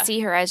I Yeah. could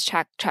see her as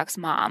Chuck's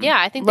mom. Yeah,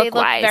 I think they look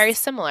look-wise. very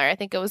similar. I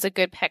think it was a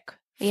good pick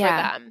for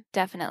Yeah. them.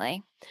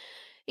 Definitely.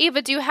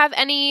 Eva, do you have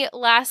any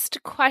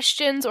last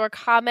questions or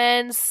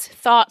comments,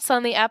 thoughts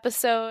on the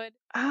episode?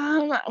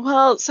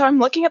 Well, so I'm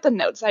looking at the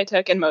notes I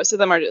took, and most of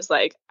them are just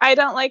like, I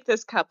don't like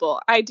this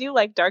couple. I do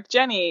like Dark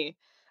Jenny.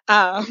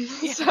 So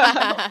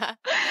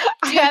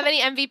Do you have any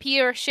MVP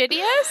or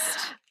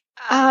shittiest?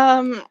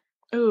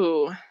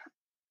 Ooh.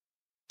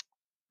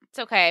 It's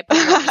okay. Put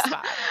you on the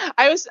spot.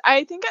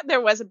 I think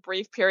there was a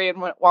brief period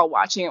while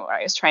watching it where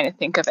I was trying to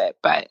think of it,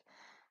 but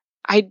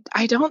I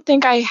don't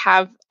think I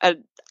have a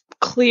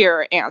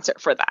clear answer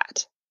for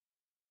that.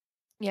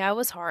 Yeah, it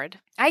was hard.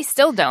 I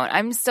still don't.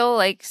 I'm still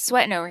like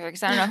sweating over here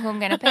because I don't know who I'm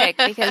going to pick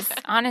because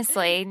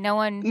honestly, no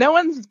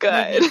one's good.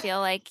 made me feel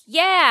like,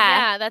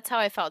 Yeah, that's how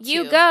I felt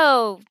you too.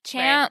 go,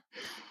 champ.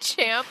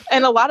 Champ.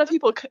 And a lot of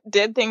people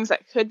did things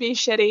that could be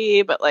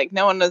shitty, but like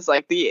no one was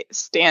like the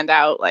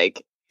standout,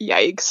 like,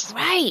 yikes.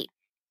 Right.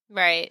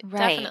 Right,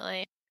 Right.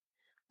 definitely.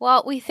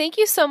 Well, we thank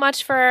you so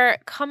much for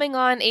coming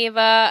on,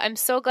 Ava. I'm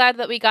so glad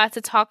that we got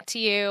to talk to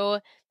you.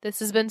 This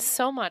has been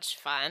so much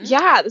fun.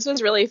 Yeah, this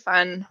was really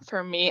fun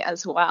for me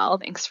as well.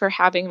 Thanks for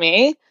having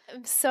me.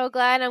 I'm so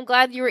glad. I'm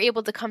glad you were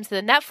able to come to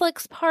the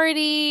Netflix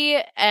party.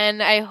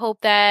 And I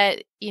hope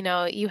that,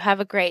 you have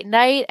a great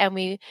night. And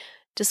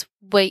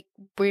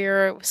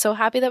we're so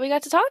happy that we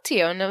got to talk to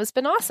you. And it's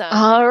been awesome.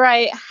 All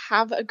right.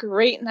 Have a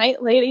great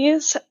night,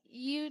 ladies.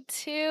 You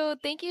too.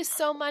 Thank you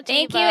so much,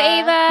 Thank Ava. you,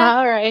 Ava.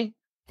 All right.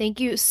 Thank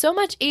you so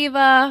much,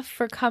 Ava,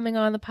 for coming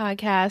on the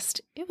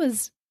podcast. It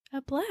was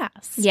a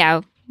blast.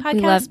 Yeah.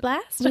 Podcast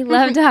blast? We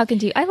love talking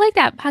to you. I like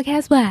that.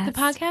 Podcast blast. The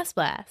podcast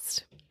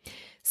blast.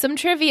 Some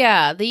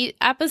trivia. The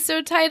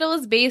episode title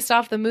is based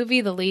off the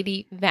movie The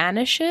Lady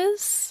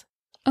Vanishes.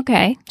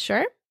 Okay.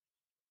 Sure.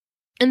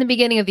 In the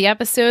beginning of the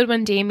episode,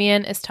 when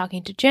Damien is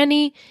talking to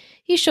Jenny,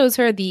 he shows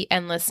her the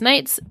Endless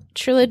Nights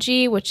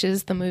trilogy, which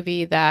is the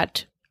movie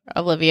that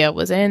Olivia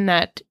was in,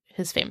 that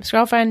his famous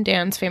girlfriend,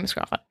 Dan's famous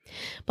girlfriend.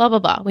 Blah, blah,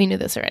 blah. We knew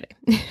this already.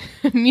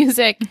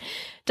 Music.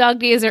 Dog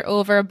Days Are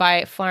Over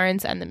by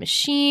Florence and the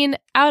Machine.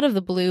 Out of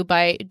the Blue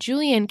by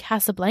Julian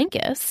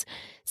Casablancas.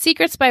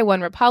 Secrets by One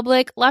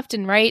Republic. Left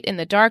and Right in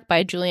the Dark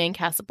by Julian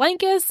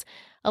Casablancas.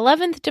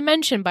 11th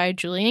Dimension by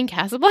Julian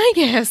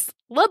Casablancas.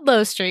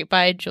 Ludlow Street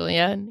by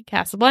Julian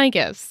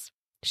Casablancas.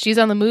 She's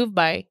on the Move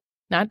by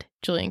not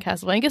Julian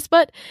Casablancas,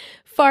 but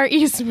Far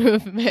East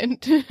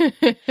Movement.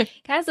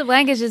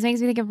 Casablanca just makes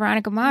me think of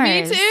Veronica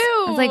Mars. Me too.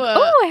 I was like,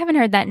 oh, I haven't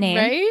heard that name.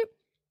 Right?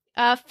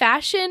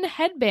 Fashion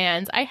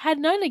headbands. I had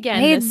none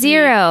again. I had this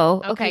 0.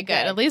 week. Okay, good.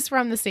 At least we're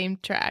on the same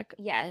track.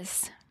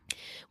 Yes.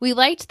 We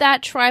liked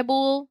that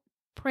tribal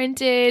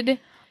printed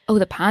Oh,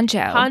 the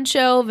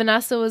poncho.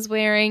 Vanessa was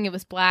wearing. It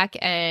was black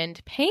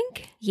and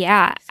pink.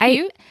 Yeah.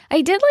 Cute.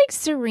 I did like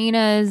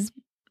Serena's,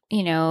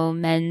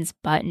 men's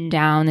button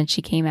down that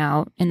she came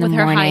out in the with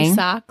morning. her high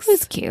socks. It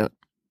was cute.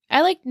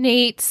 I liked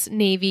Nate's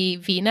navy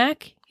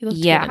V-neck. He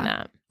looked good in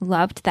that.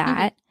 Loved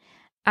that.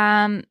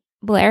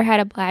 Blair had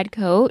a plaid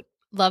coat.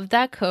 Loved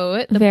that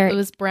coat. It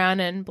was brown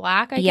and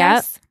black, I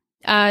guess.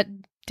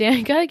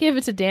 Dan, gotta give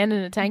it to Dan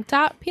in a tank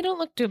top. He don't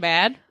look too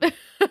bad,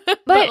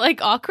 but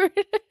like awkward.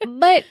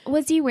 But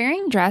was he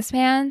wearing dress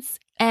pants?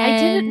 And I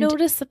didn't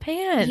notice the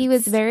pants. He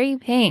was very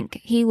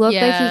pink. He looked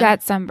like he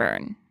got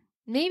sunburn.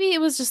 Maybe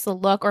it was just the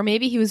look, or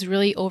maybe he was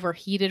really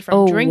overheated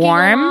from drinking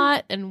a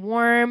lot and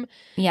warm.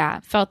 Yeah.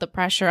 Felt the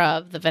pressure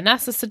of the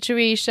Vanessa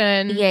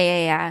situation.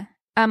 Yeah.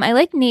 I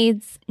liked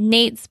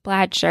Nate's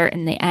plaid shirt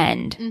in the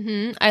end.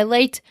 Mm-hmm. I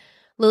liked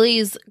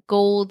Lily's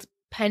gold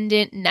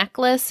pendant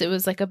necklace. It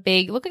was like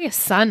looked like a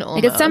sun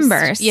almost. Like a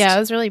sunburst. Yeah, it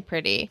was really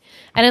pretty.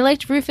 And I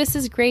liked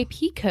Rufus's gray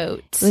pea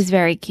coat. It was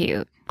very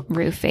cute.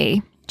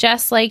 Roofy.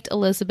 Jess liked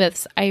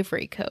Elizabeth's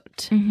ivory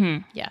coat. Mm-hmm.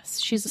 Yes,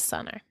 she's a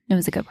stunner. It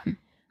was a good one.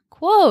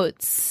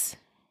 Quotes.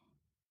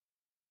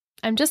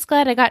 I'm just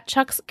glad I got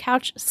Chuck's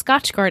couch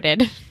scotch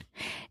guarded.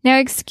 Now,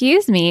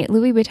 excuse me,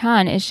 Louis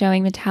Vuitton is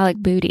showing metallic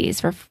booties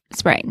for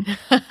spring.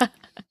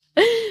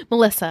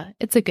 Melissa,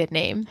 it's a good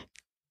name.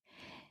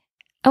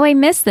 Oh, I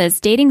missed this.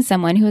 Dating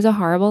someone who is a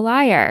horrible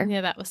liar.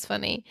 Yeah, that was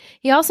funny.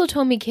 He also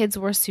told me kids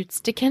wore suits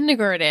to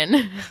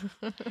kindergarten.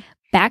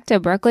 Back to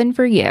Brooklyn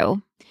for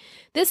you.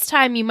 This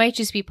time you might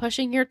just be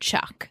pushing your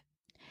Chuck.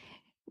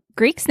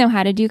 Greeks know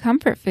how to do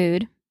comfort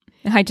food.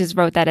 I just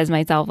wrote that as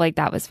myself. Like,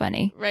 that was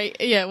funny. Right.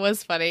 Yeah, it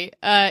was funny.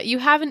 You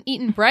haven't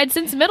eaten bread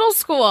since middle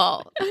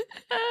school.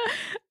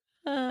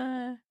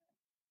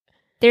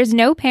 There's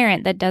no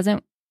parent that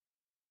doesn't.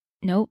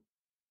 Nope.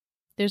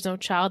 There's no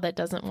child that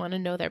doesn't want to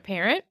know their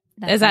parent.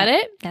 That's Is that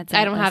it? That's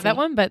I don't have that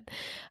one, but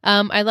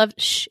I love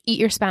eat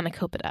your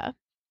spanakopita.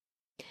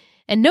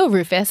 And no,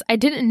 Rufus, I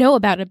didn't know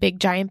about a big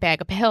giant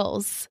bag of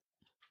pills.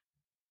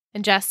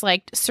 And Jess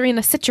liked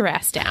Serena, sit your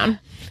ass down.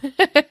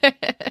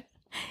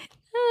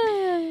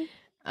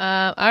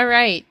 All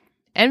right.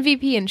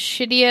 MVP and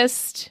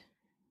shittiest.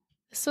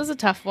 This was a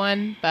tough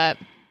one, but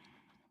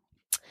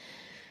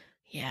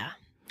yeah.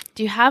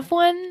 Do you have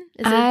one?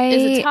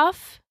 Is it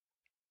tough?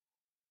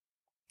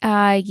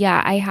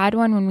 Yeah, I had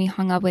one when we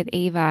hung up with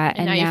Ava,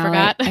 and now you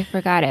forgot? I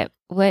forgot it.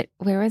 Where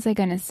was I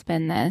going to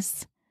spin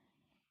this?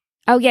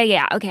 Oh,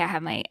 yeah. Okay, I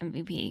have my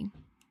MVP.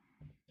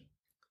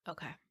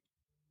 Okay.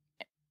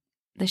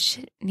 The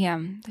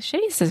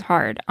shittiest is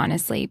hard,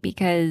 honestly,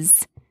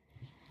 because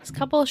there's a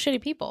couple of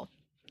shitty people.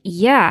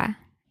 Yeah.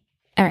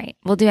 All right,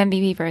 we'll do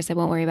MVP first. I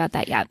won't worry about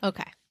that yet.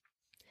 Okay.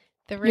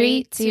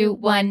 3, 2,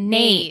 1,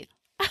 Nate.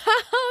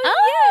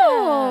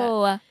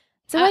 Oh,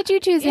 so why'd you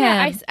choose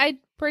him? I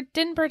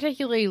didn't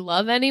particularly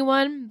love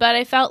anyone, but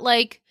I felt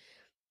like,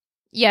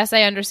 yes,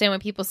 I understand when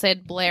people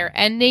said Blair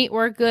and Nate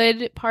were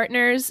good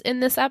partners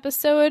in this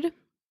episode.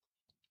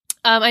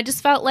 I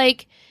just felt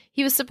like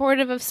he was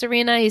supportive of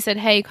Serena. He said,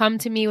 hey, come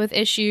to me with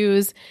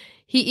issues.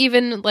 He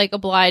even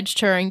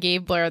obliged her and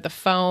gave Blair the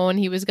phone.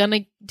 He was going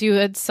to do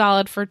a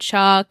solid for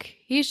Chuck.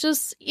 He's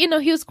just, he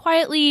was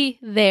quietly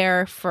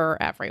there for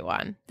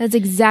everyone. That's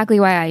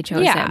exactly why I chose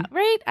him. Yeah,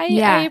 right?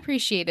 I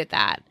appreciated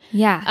that.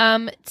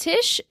 Yeah.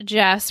 Tish,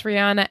 Jess,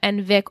 Rihanna,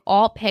 and Vic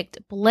all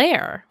picked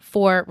Blair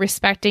for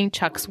respecting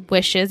Chuck's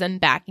wishes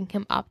and backing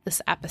him up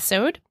this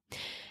episode.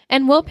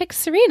 And Will picked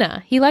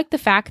Serena. He liked the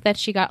fact that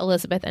she got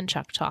Elizabeth and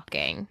Chuck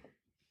talking.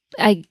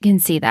 I can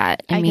see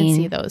that. I mean,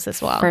 can see those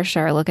as well. For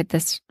sure. Look at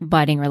this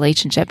budding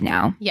relationship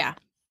now. Yeah.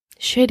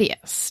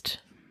 Shittiest.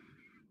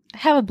 I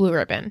have a blue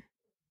ribbon.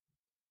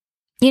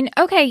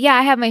 Okay, yeah,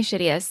 I have my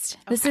shittiest.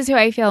 Okay. This is who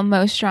I feel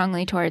most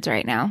strongly towards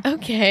right now.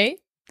 Okay.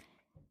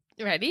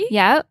 Ready?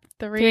 Yep.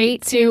 3,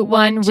 2,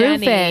 1,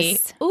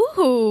 Rufus.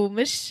 Ooh,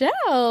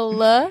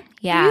 Michelle.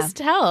 Yeah. Please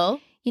tell.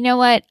 You know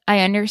what? I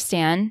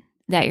understand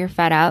that you're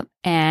fed up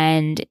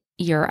and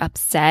you're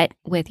upset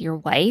with your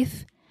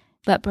wife,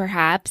 but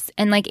perhaps,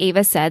 and like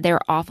Ava said, they're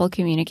awful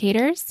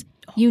communicators.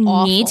 You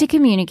Awful. need to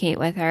communicate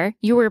with her.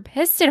 You were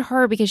pissed at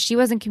her because she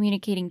wasn't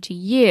communicating to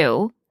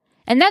you.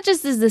 And that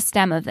just is the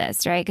stem of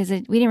this, right? Because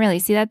we didn't really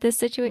see that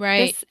this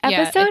Right. this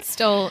Yeah, episode.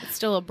 it's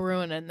still a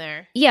brewing in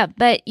there. Yeah,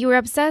 but you were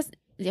obsessed.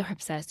 You're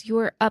obsessed. You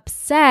were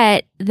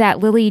upset that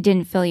Lily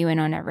didn't fill you in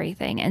on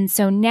everything. And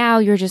so now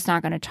you're just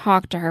not going to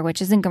talk to her,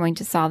 which isn't going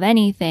to solve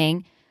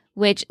anything,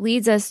 which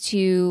leads us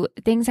to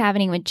things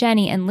happening with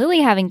Jenny and Lily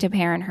having to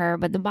parent her.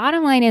 But the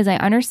bottom line is I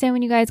understand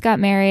when you guys got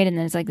married and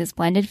there's like this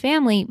blended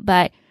family,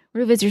 but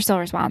Rufus, you're still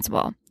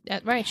responsible.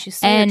 Right. She's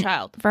still And your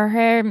child. for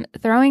her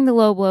throwing the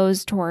low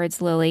blows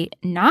towards Lily,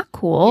 not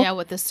cool. Yeah,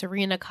 with the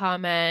Serena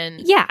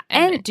comment. Yeah,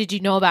 And did you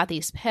know about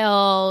these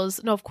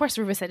pills? No, of course,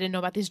 Rufus, I didn't know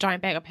about these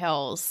giant bag of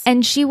pills.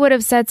 And she would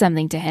have said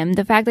something to him.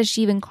 The fact that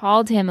she even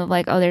called him of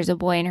like, oh, there's a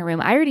boy in her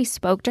room. I already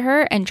spoke to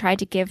her and tried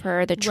to give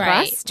her the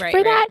trust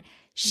for that.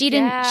 She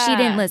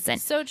didn't listen.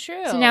 So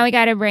true. So now we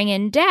got to bring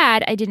in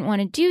Dad. I didn't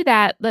want to do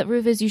that, but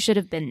Rufus, you should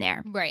have been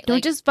there. Right. Don't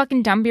like, just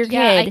fucking dump your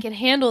yeah, I kid. can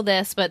handle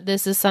this, but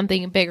this is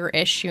something bigger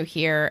issue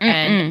here,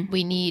 and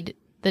we need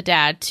the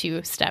dad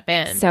to step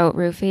in. So,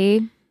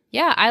 Rufy.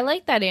 Yeah, I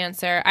like that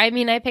answer. I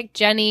mean, I picked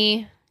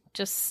Jenny.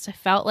 Just I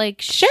felt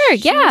like Sure,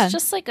 she yeah. was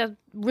just like a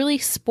really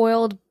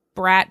spoiled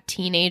brat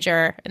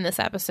teenager in this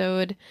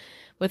episode.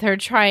 With her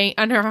trying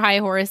on her high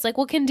horse, like,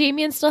 well, can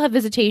Damien still have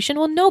visitation?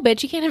 Well, no,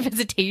 bitch, you can't have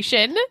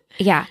visitation.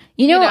 Yeah.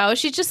 You know,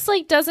 she just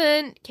like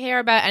doesn't care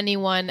about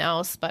anyone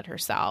else but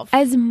herself.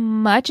 As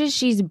much as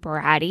she's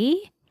bratty,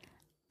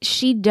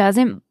 she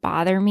doesn't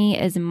bother me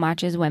as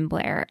much as when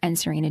Blair and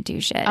Serena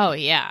do shit. Oh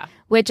yeah,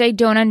 Which I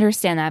don't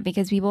understand that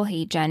because people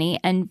hate Jenny.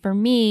 And for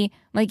me,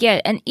 like, yeah,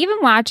 and even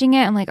watching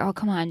it, I'm like, oh,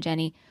 come on,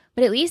 Jenny.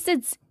 But at least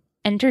it's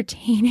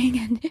entertaining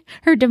and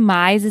her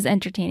demise is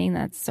entertaining.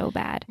 That's so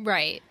bad.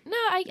 right. No,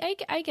 I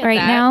get Right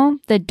that. now,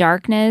 the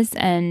darkness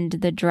and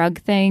the drug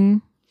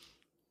thing,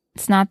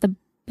 it's not the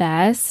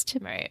best,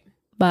 Right.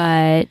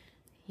 but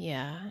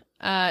Yeah.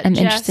 I'm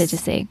interested to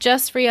see.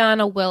 Just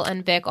Rihanna, Will,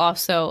 and Vic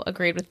also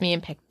agreed with me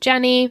and picked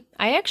Jenny.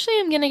 I actually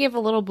am going to give a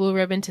little blue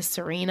ribbon to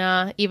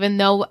Serena, even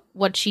though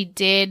what she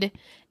did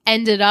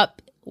ended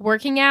up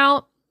working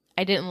out.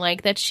 I didn't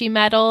like that she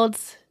meddled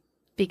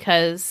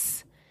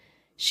because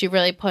she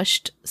really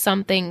pushed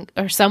something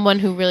or someone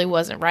who really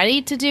wasn't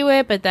ready to do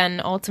it, but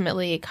then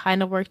ultimately it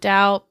kind of worked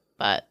out.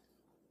 But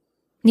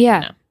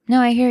Yeah.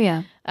 No, I hear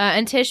you.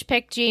 and Tish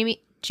picked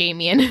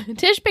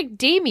Tish picked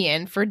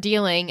Damien for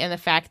dealing and the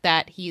fact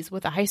that he's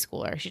with a high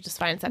schooler. She just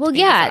finds that Well, to be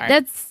yeah, bizarre.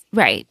 that's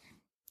right.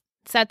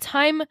 It's that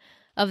time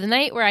of the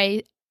night where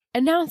I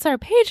announce our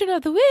patron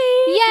of the week.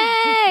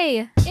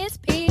 Yay! It's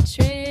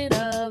patron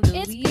of the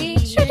week.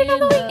 It's patron of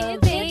the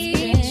week.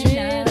 It's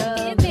patron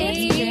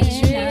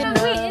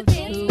of the week.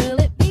 Who will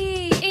it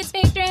be? It's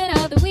patron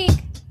of the week.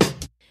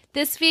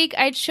 This week,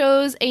 I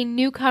chose a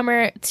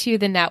newcomer to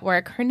the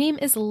network. Her name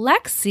is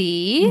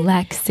Lexi.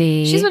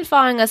 Lexi. She's been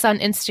following us on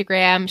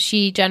Instagram.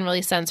 She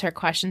generally sends her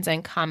questions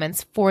and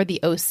comments for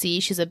the OC.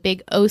 She's a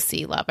big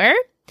OC lover.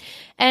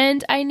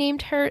 And I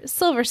named her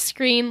Silver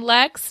Screen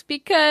Lex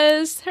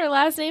because her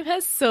last name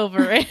has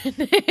silver in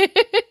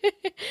it.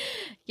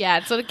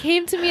 Yeah, so it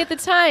came to me at the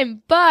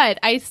time, but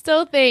I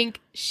still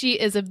think she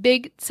is a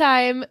big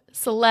time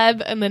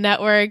celeb in the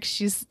network.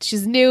 She's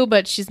new,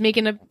 but she's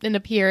making an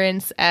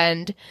appearance,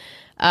 and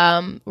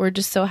we're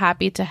just so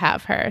happy to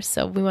have her.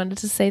 So we wanted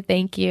to say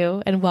thank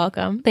you and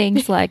welcome.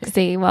 Thanks,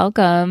 Lexi.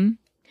 Welcome.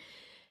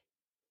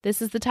 This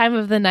is the time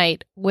of the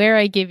night where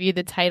I give you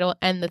the title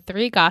and the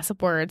 3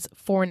 gossip words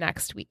for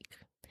next week.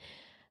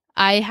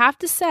 I have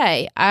to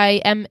say,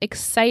 I am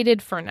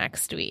excited for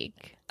next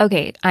week.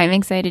 Okay, I'm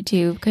excited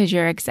too because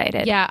you're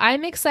excited. Yeah,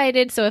 I'm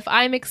excited. So if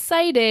I'm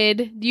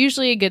excited,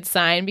 usually a good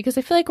sign because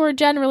I feel like we're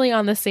generally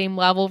on the same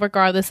level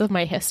regardless of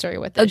my history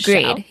with this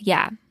Agreed. show.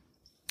 Yeah.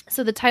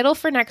 So the title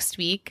for next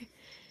week,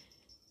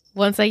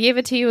 once I give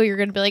it to you, you're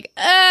going to be like,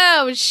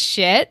 oh,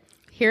 shit.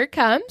 Here it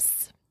comes.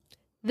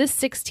 The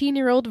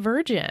 16-year-old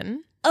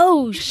virgin.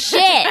 Oh,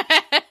 shit.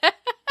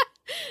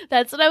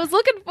 That's what I was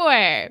looking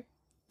for.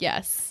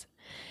 Yes.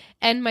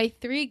 And my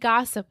 3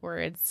 gossip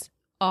words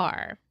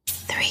are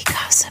 3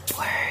 gossip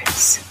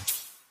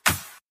words.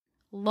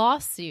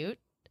 lawsuit.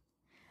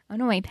 Oh,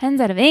 no, my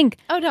pen's out of ink.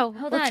 Oh, no.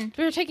 Hold on.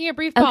 We're taking a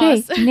brief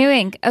Okay, pause. new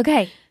ink.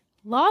 Okay.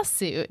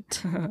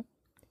 Lawsuit.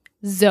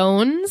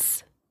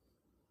 Zones.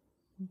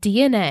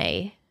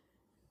 DNA.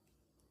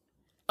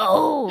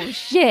 Oh,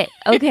 shit.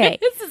 Okay.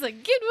 This is a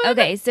good one.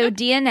 Okay, so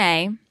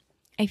DNA,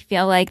 I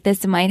feel like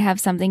this might have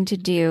something to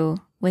do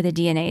with a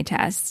DNA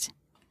test.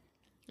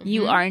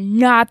 You are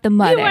not the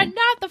mother. You are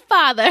not the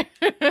father.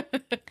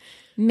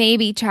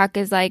 Maybe Chuck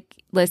is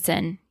like,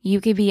 listen,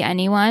 you could be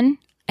anyone.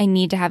 I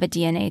need to have a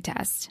DNA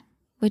test.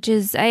 Which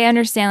is, I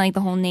understand like the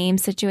whole name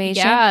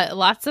situation. Yeah,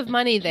 lots of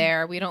money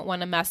there. We don't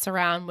want to mess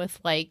around with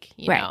like,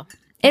 you Right. know,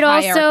 It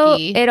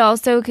hierarchy.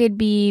 also could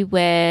be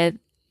with,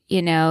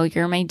 you know,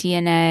 you're my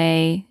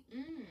DNA.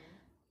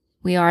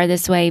 we are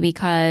this way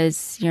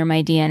because you're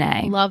my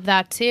DNA. Love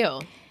that too.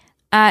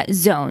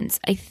 Zones.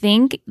 I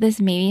think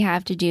this maybe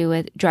have to do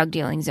with drug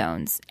dealing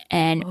zones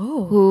and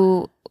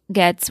who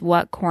gets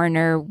what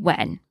corner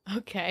when.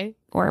 Okay.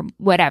 Or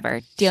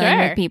whatever, dealing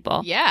with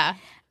people. Yeah.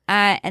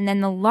 And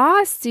then the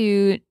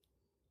lawsuit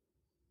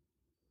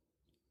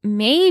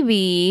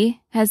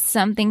maybe has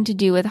something to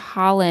do with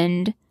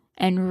Holland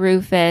and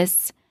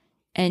Rufus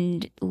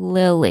and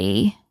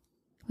Lily.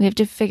 We have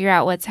to figure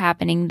out what's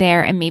happening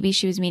there. And maybe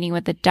she was meeting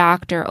with the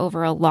doctor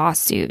over a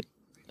lawsuit.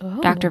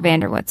 Dr.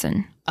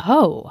 Vanderwoodson.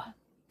 Oh.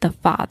 The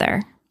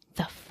father.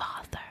 The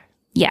father.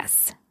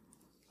 Yes.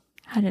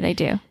 How did I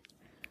do?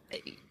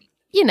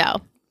 You know.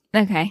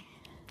 Okay.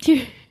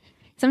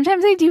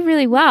 Sometimes I do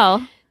really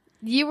well.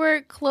 You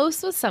were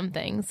close with some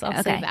things.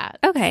 I'll say that.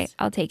 Okay,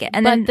 I'll take it.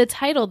 And but then the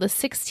title, The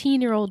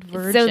 16-Year-Old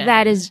Virgin. So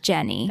that is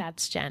Jenny.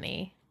 That's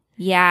Jenny.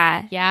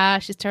 Yeah. Yeah,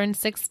 she's turned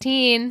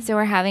 16. So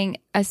we're having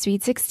a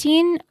sweet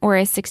 16 or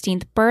a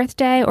 16th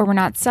birthday, or we're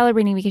not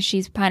celebrating because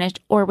she's punished,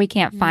 or we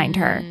can't find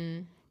her.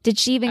 Did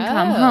she even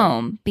come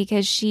home?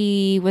 Because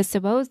she was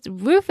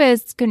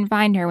Rufus couldn't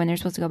find her when they're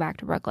supposed to go back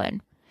to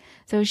Brooklyn.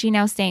 So is she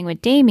now staying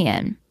with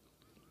Damien?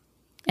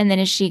 And then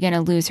is she going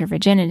to lose her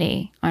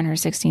virginity on her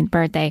 16th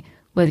birthday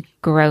with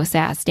gross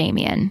ass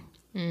Damien?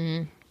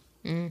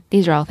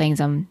 These are all things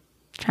I'm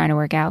trying to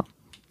work out.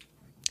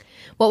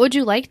 What would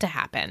you like to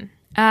happen?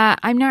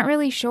 I'm not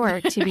really sure,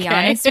 to be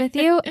honest with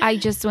you. I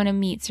just want to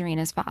meet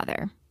Serena's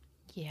father.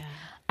 Yeah.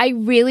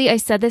 I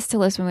said this to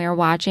Liz when we were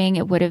watching.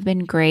 It would have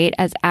been great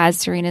as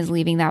Serena's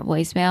leaving that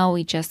voicemail,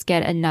 we just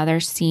get another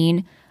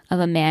scene of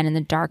a man in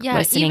the dark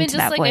listening to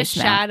that voicemail. Yeah, even just like a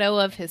shadow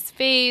of his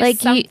face,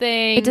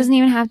 something. It doesn't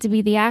even have to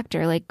be the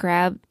actor. Like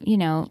grab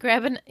your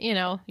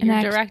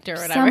director or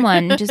whatever.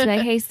 Someone, just be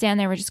like, hey, stand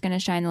there. We're just going to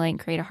shine the light and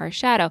create a harsh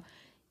shadow.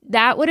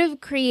 That would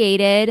have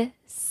created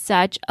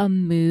such a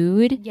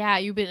mood. Yeah,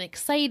 you've been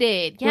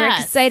excited. Yes.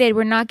 We're excited.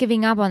 We're not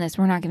giving up on this.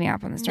 We're not giving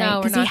up on this, right?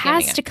 No, because he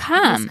has to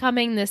come. He's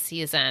coming this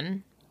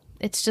season.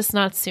 It's just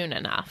not soon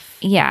enough.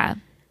 Yeah.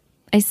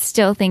 I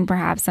still think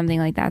perhaps something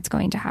like that's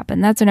going to happen.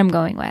 That's what I'm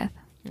going with.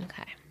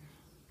 Okay.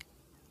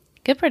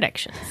 Good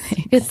predictions.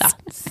 Good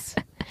thoughts.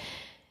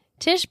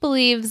 Tish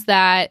believes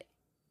that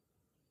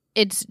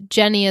it's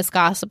Jenny as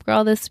Gossip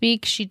Girl this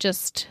week. She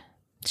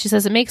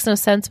says it makes no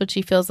sense, but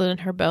she feels it in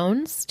her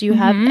bones. Do you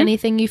have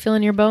anything you feel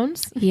in your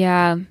bones?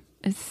 Yeah.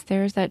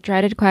 There's that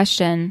dreaded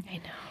question. I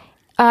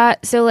know.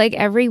 So like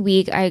every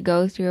week I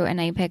go through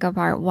and I pick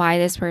apart why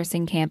this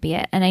person can't be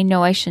it. And I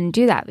know I shouldn't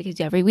do that because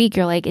every week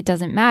you're like, it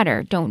doesn't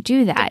matter. Don't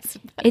do that.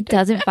 It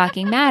doesn't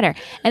fucking matter.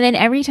 And then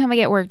every time I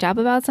get worked up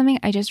about something,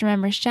 I just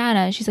remember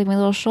Shanna. She's like my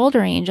little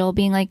shoulder angel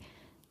being like,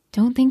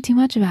 don't think too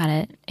much about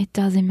it. It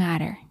doesn't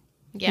matter.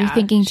 Yeah, you're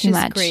thinking too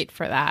much. She's great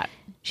for that.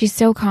 She's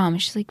so calm.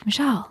 She's like,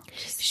 Michelle.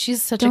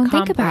 She's such don't a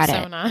calm think about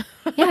persona.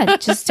 It. Yeah,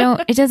 just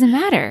don't. It doesn't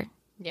matter.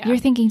 Yeah. You're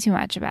thinking too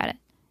much about it.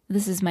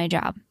 This is my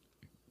job.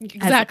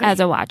 Exactly.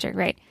 As a watcher,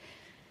 right?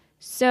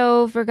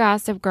 So for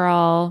Gossip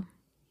Girl,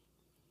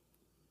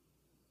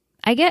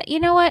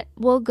 you know what?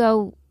 We'll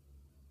go.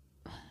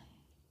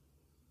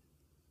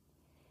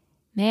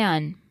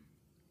 Man,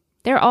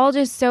 they're all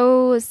just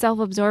so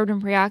self-absorbed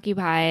and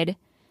preoccupied.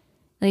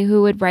 Like,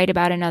 who would write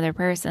about another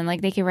person?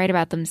 Like, they could write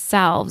about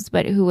themselves,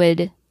 but who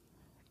would?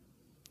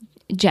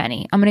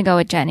 Jenny. I'm going to go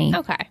with Jenny.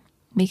 Okay.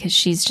 Because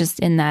she's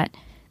just in that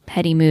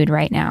petty mood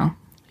right now.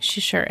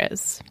 She sure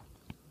is.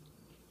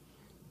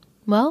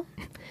 Well,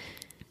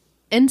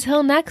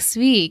 until next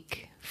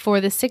week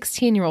for the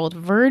 16-Year-Old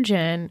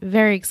Virgin,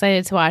 very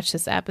excited to watch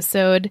this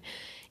episode.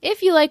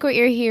 If you like what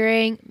you're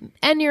hearing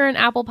and you're an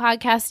Apple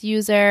Podcast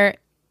user,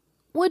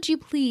 would you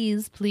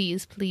please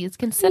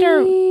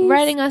consider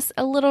writing us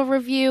a little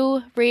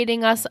review,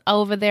 rating us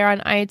over there on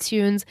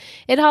iTunes.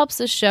 It helps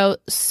the show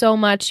so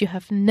much, you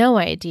have no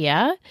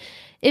idea.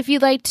 If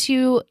you'd like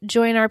to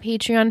join our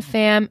Patreon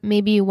fam,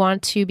 maybe you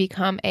want to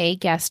become a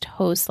guest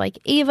host like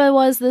Ava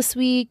was this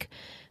week.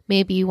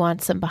 Maybe you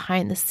want some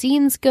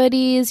behind-the-scenes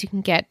goodies. You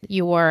can get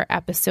your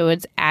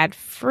episodes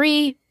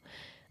ad-free,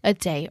 a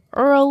day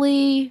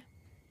early,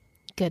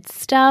 good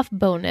stuff,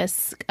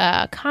 bonus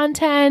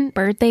content.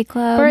 Birthday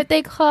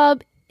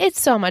club.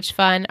 It's so much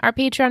fun. Our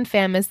Patreon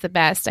fam is the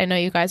best. I know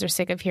you guys are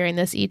sick of hearing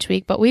this each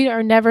week, but we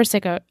are never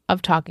sick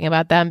of talking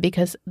about them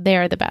because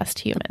they're the best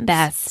humans.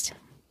 Best.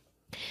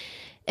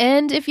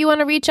 And if you want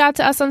to reach out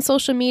to us on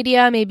social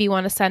media, maybe you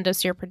want to send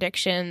us your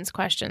predictions,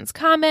 questions,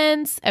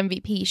 comments,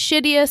 MVP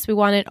shittiest, we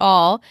want it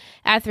all,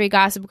 at 3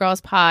 Gossip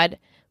Girls Pod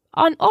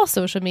on all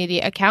social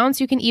media accounts.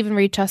 You can even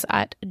reach us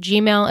at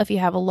Gmail if you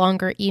have a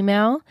longer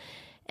email.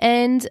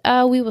 And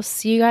we will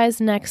see you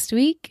guys next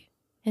week.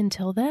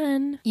 Until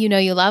then, you know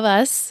you love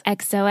us.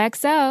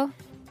 XOXO.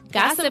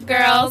 Gossip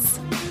Girls.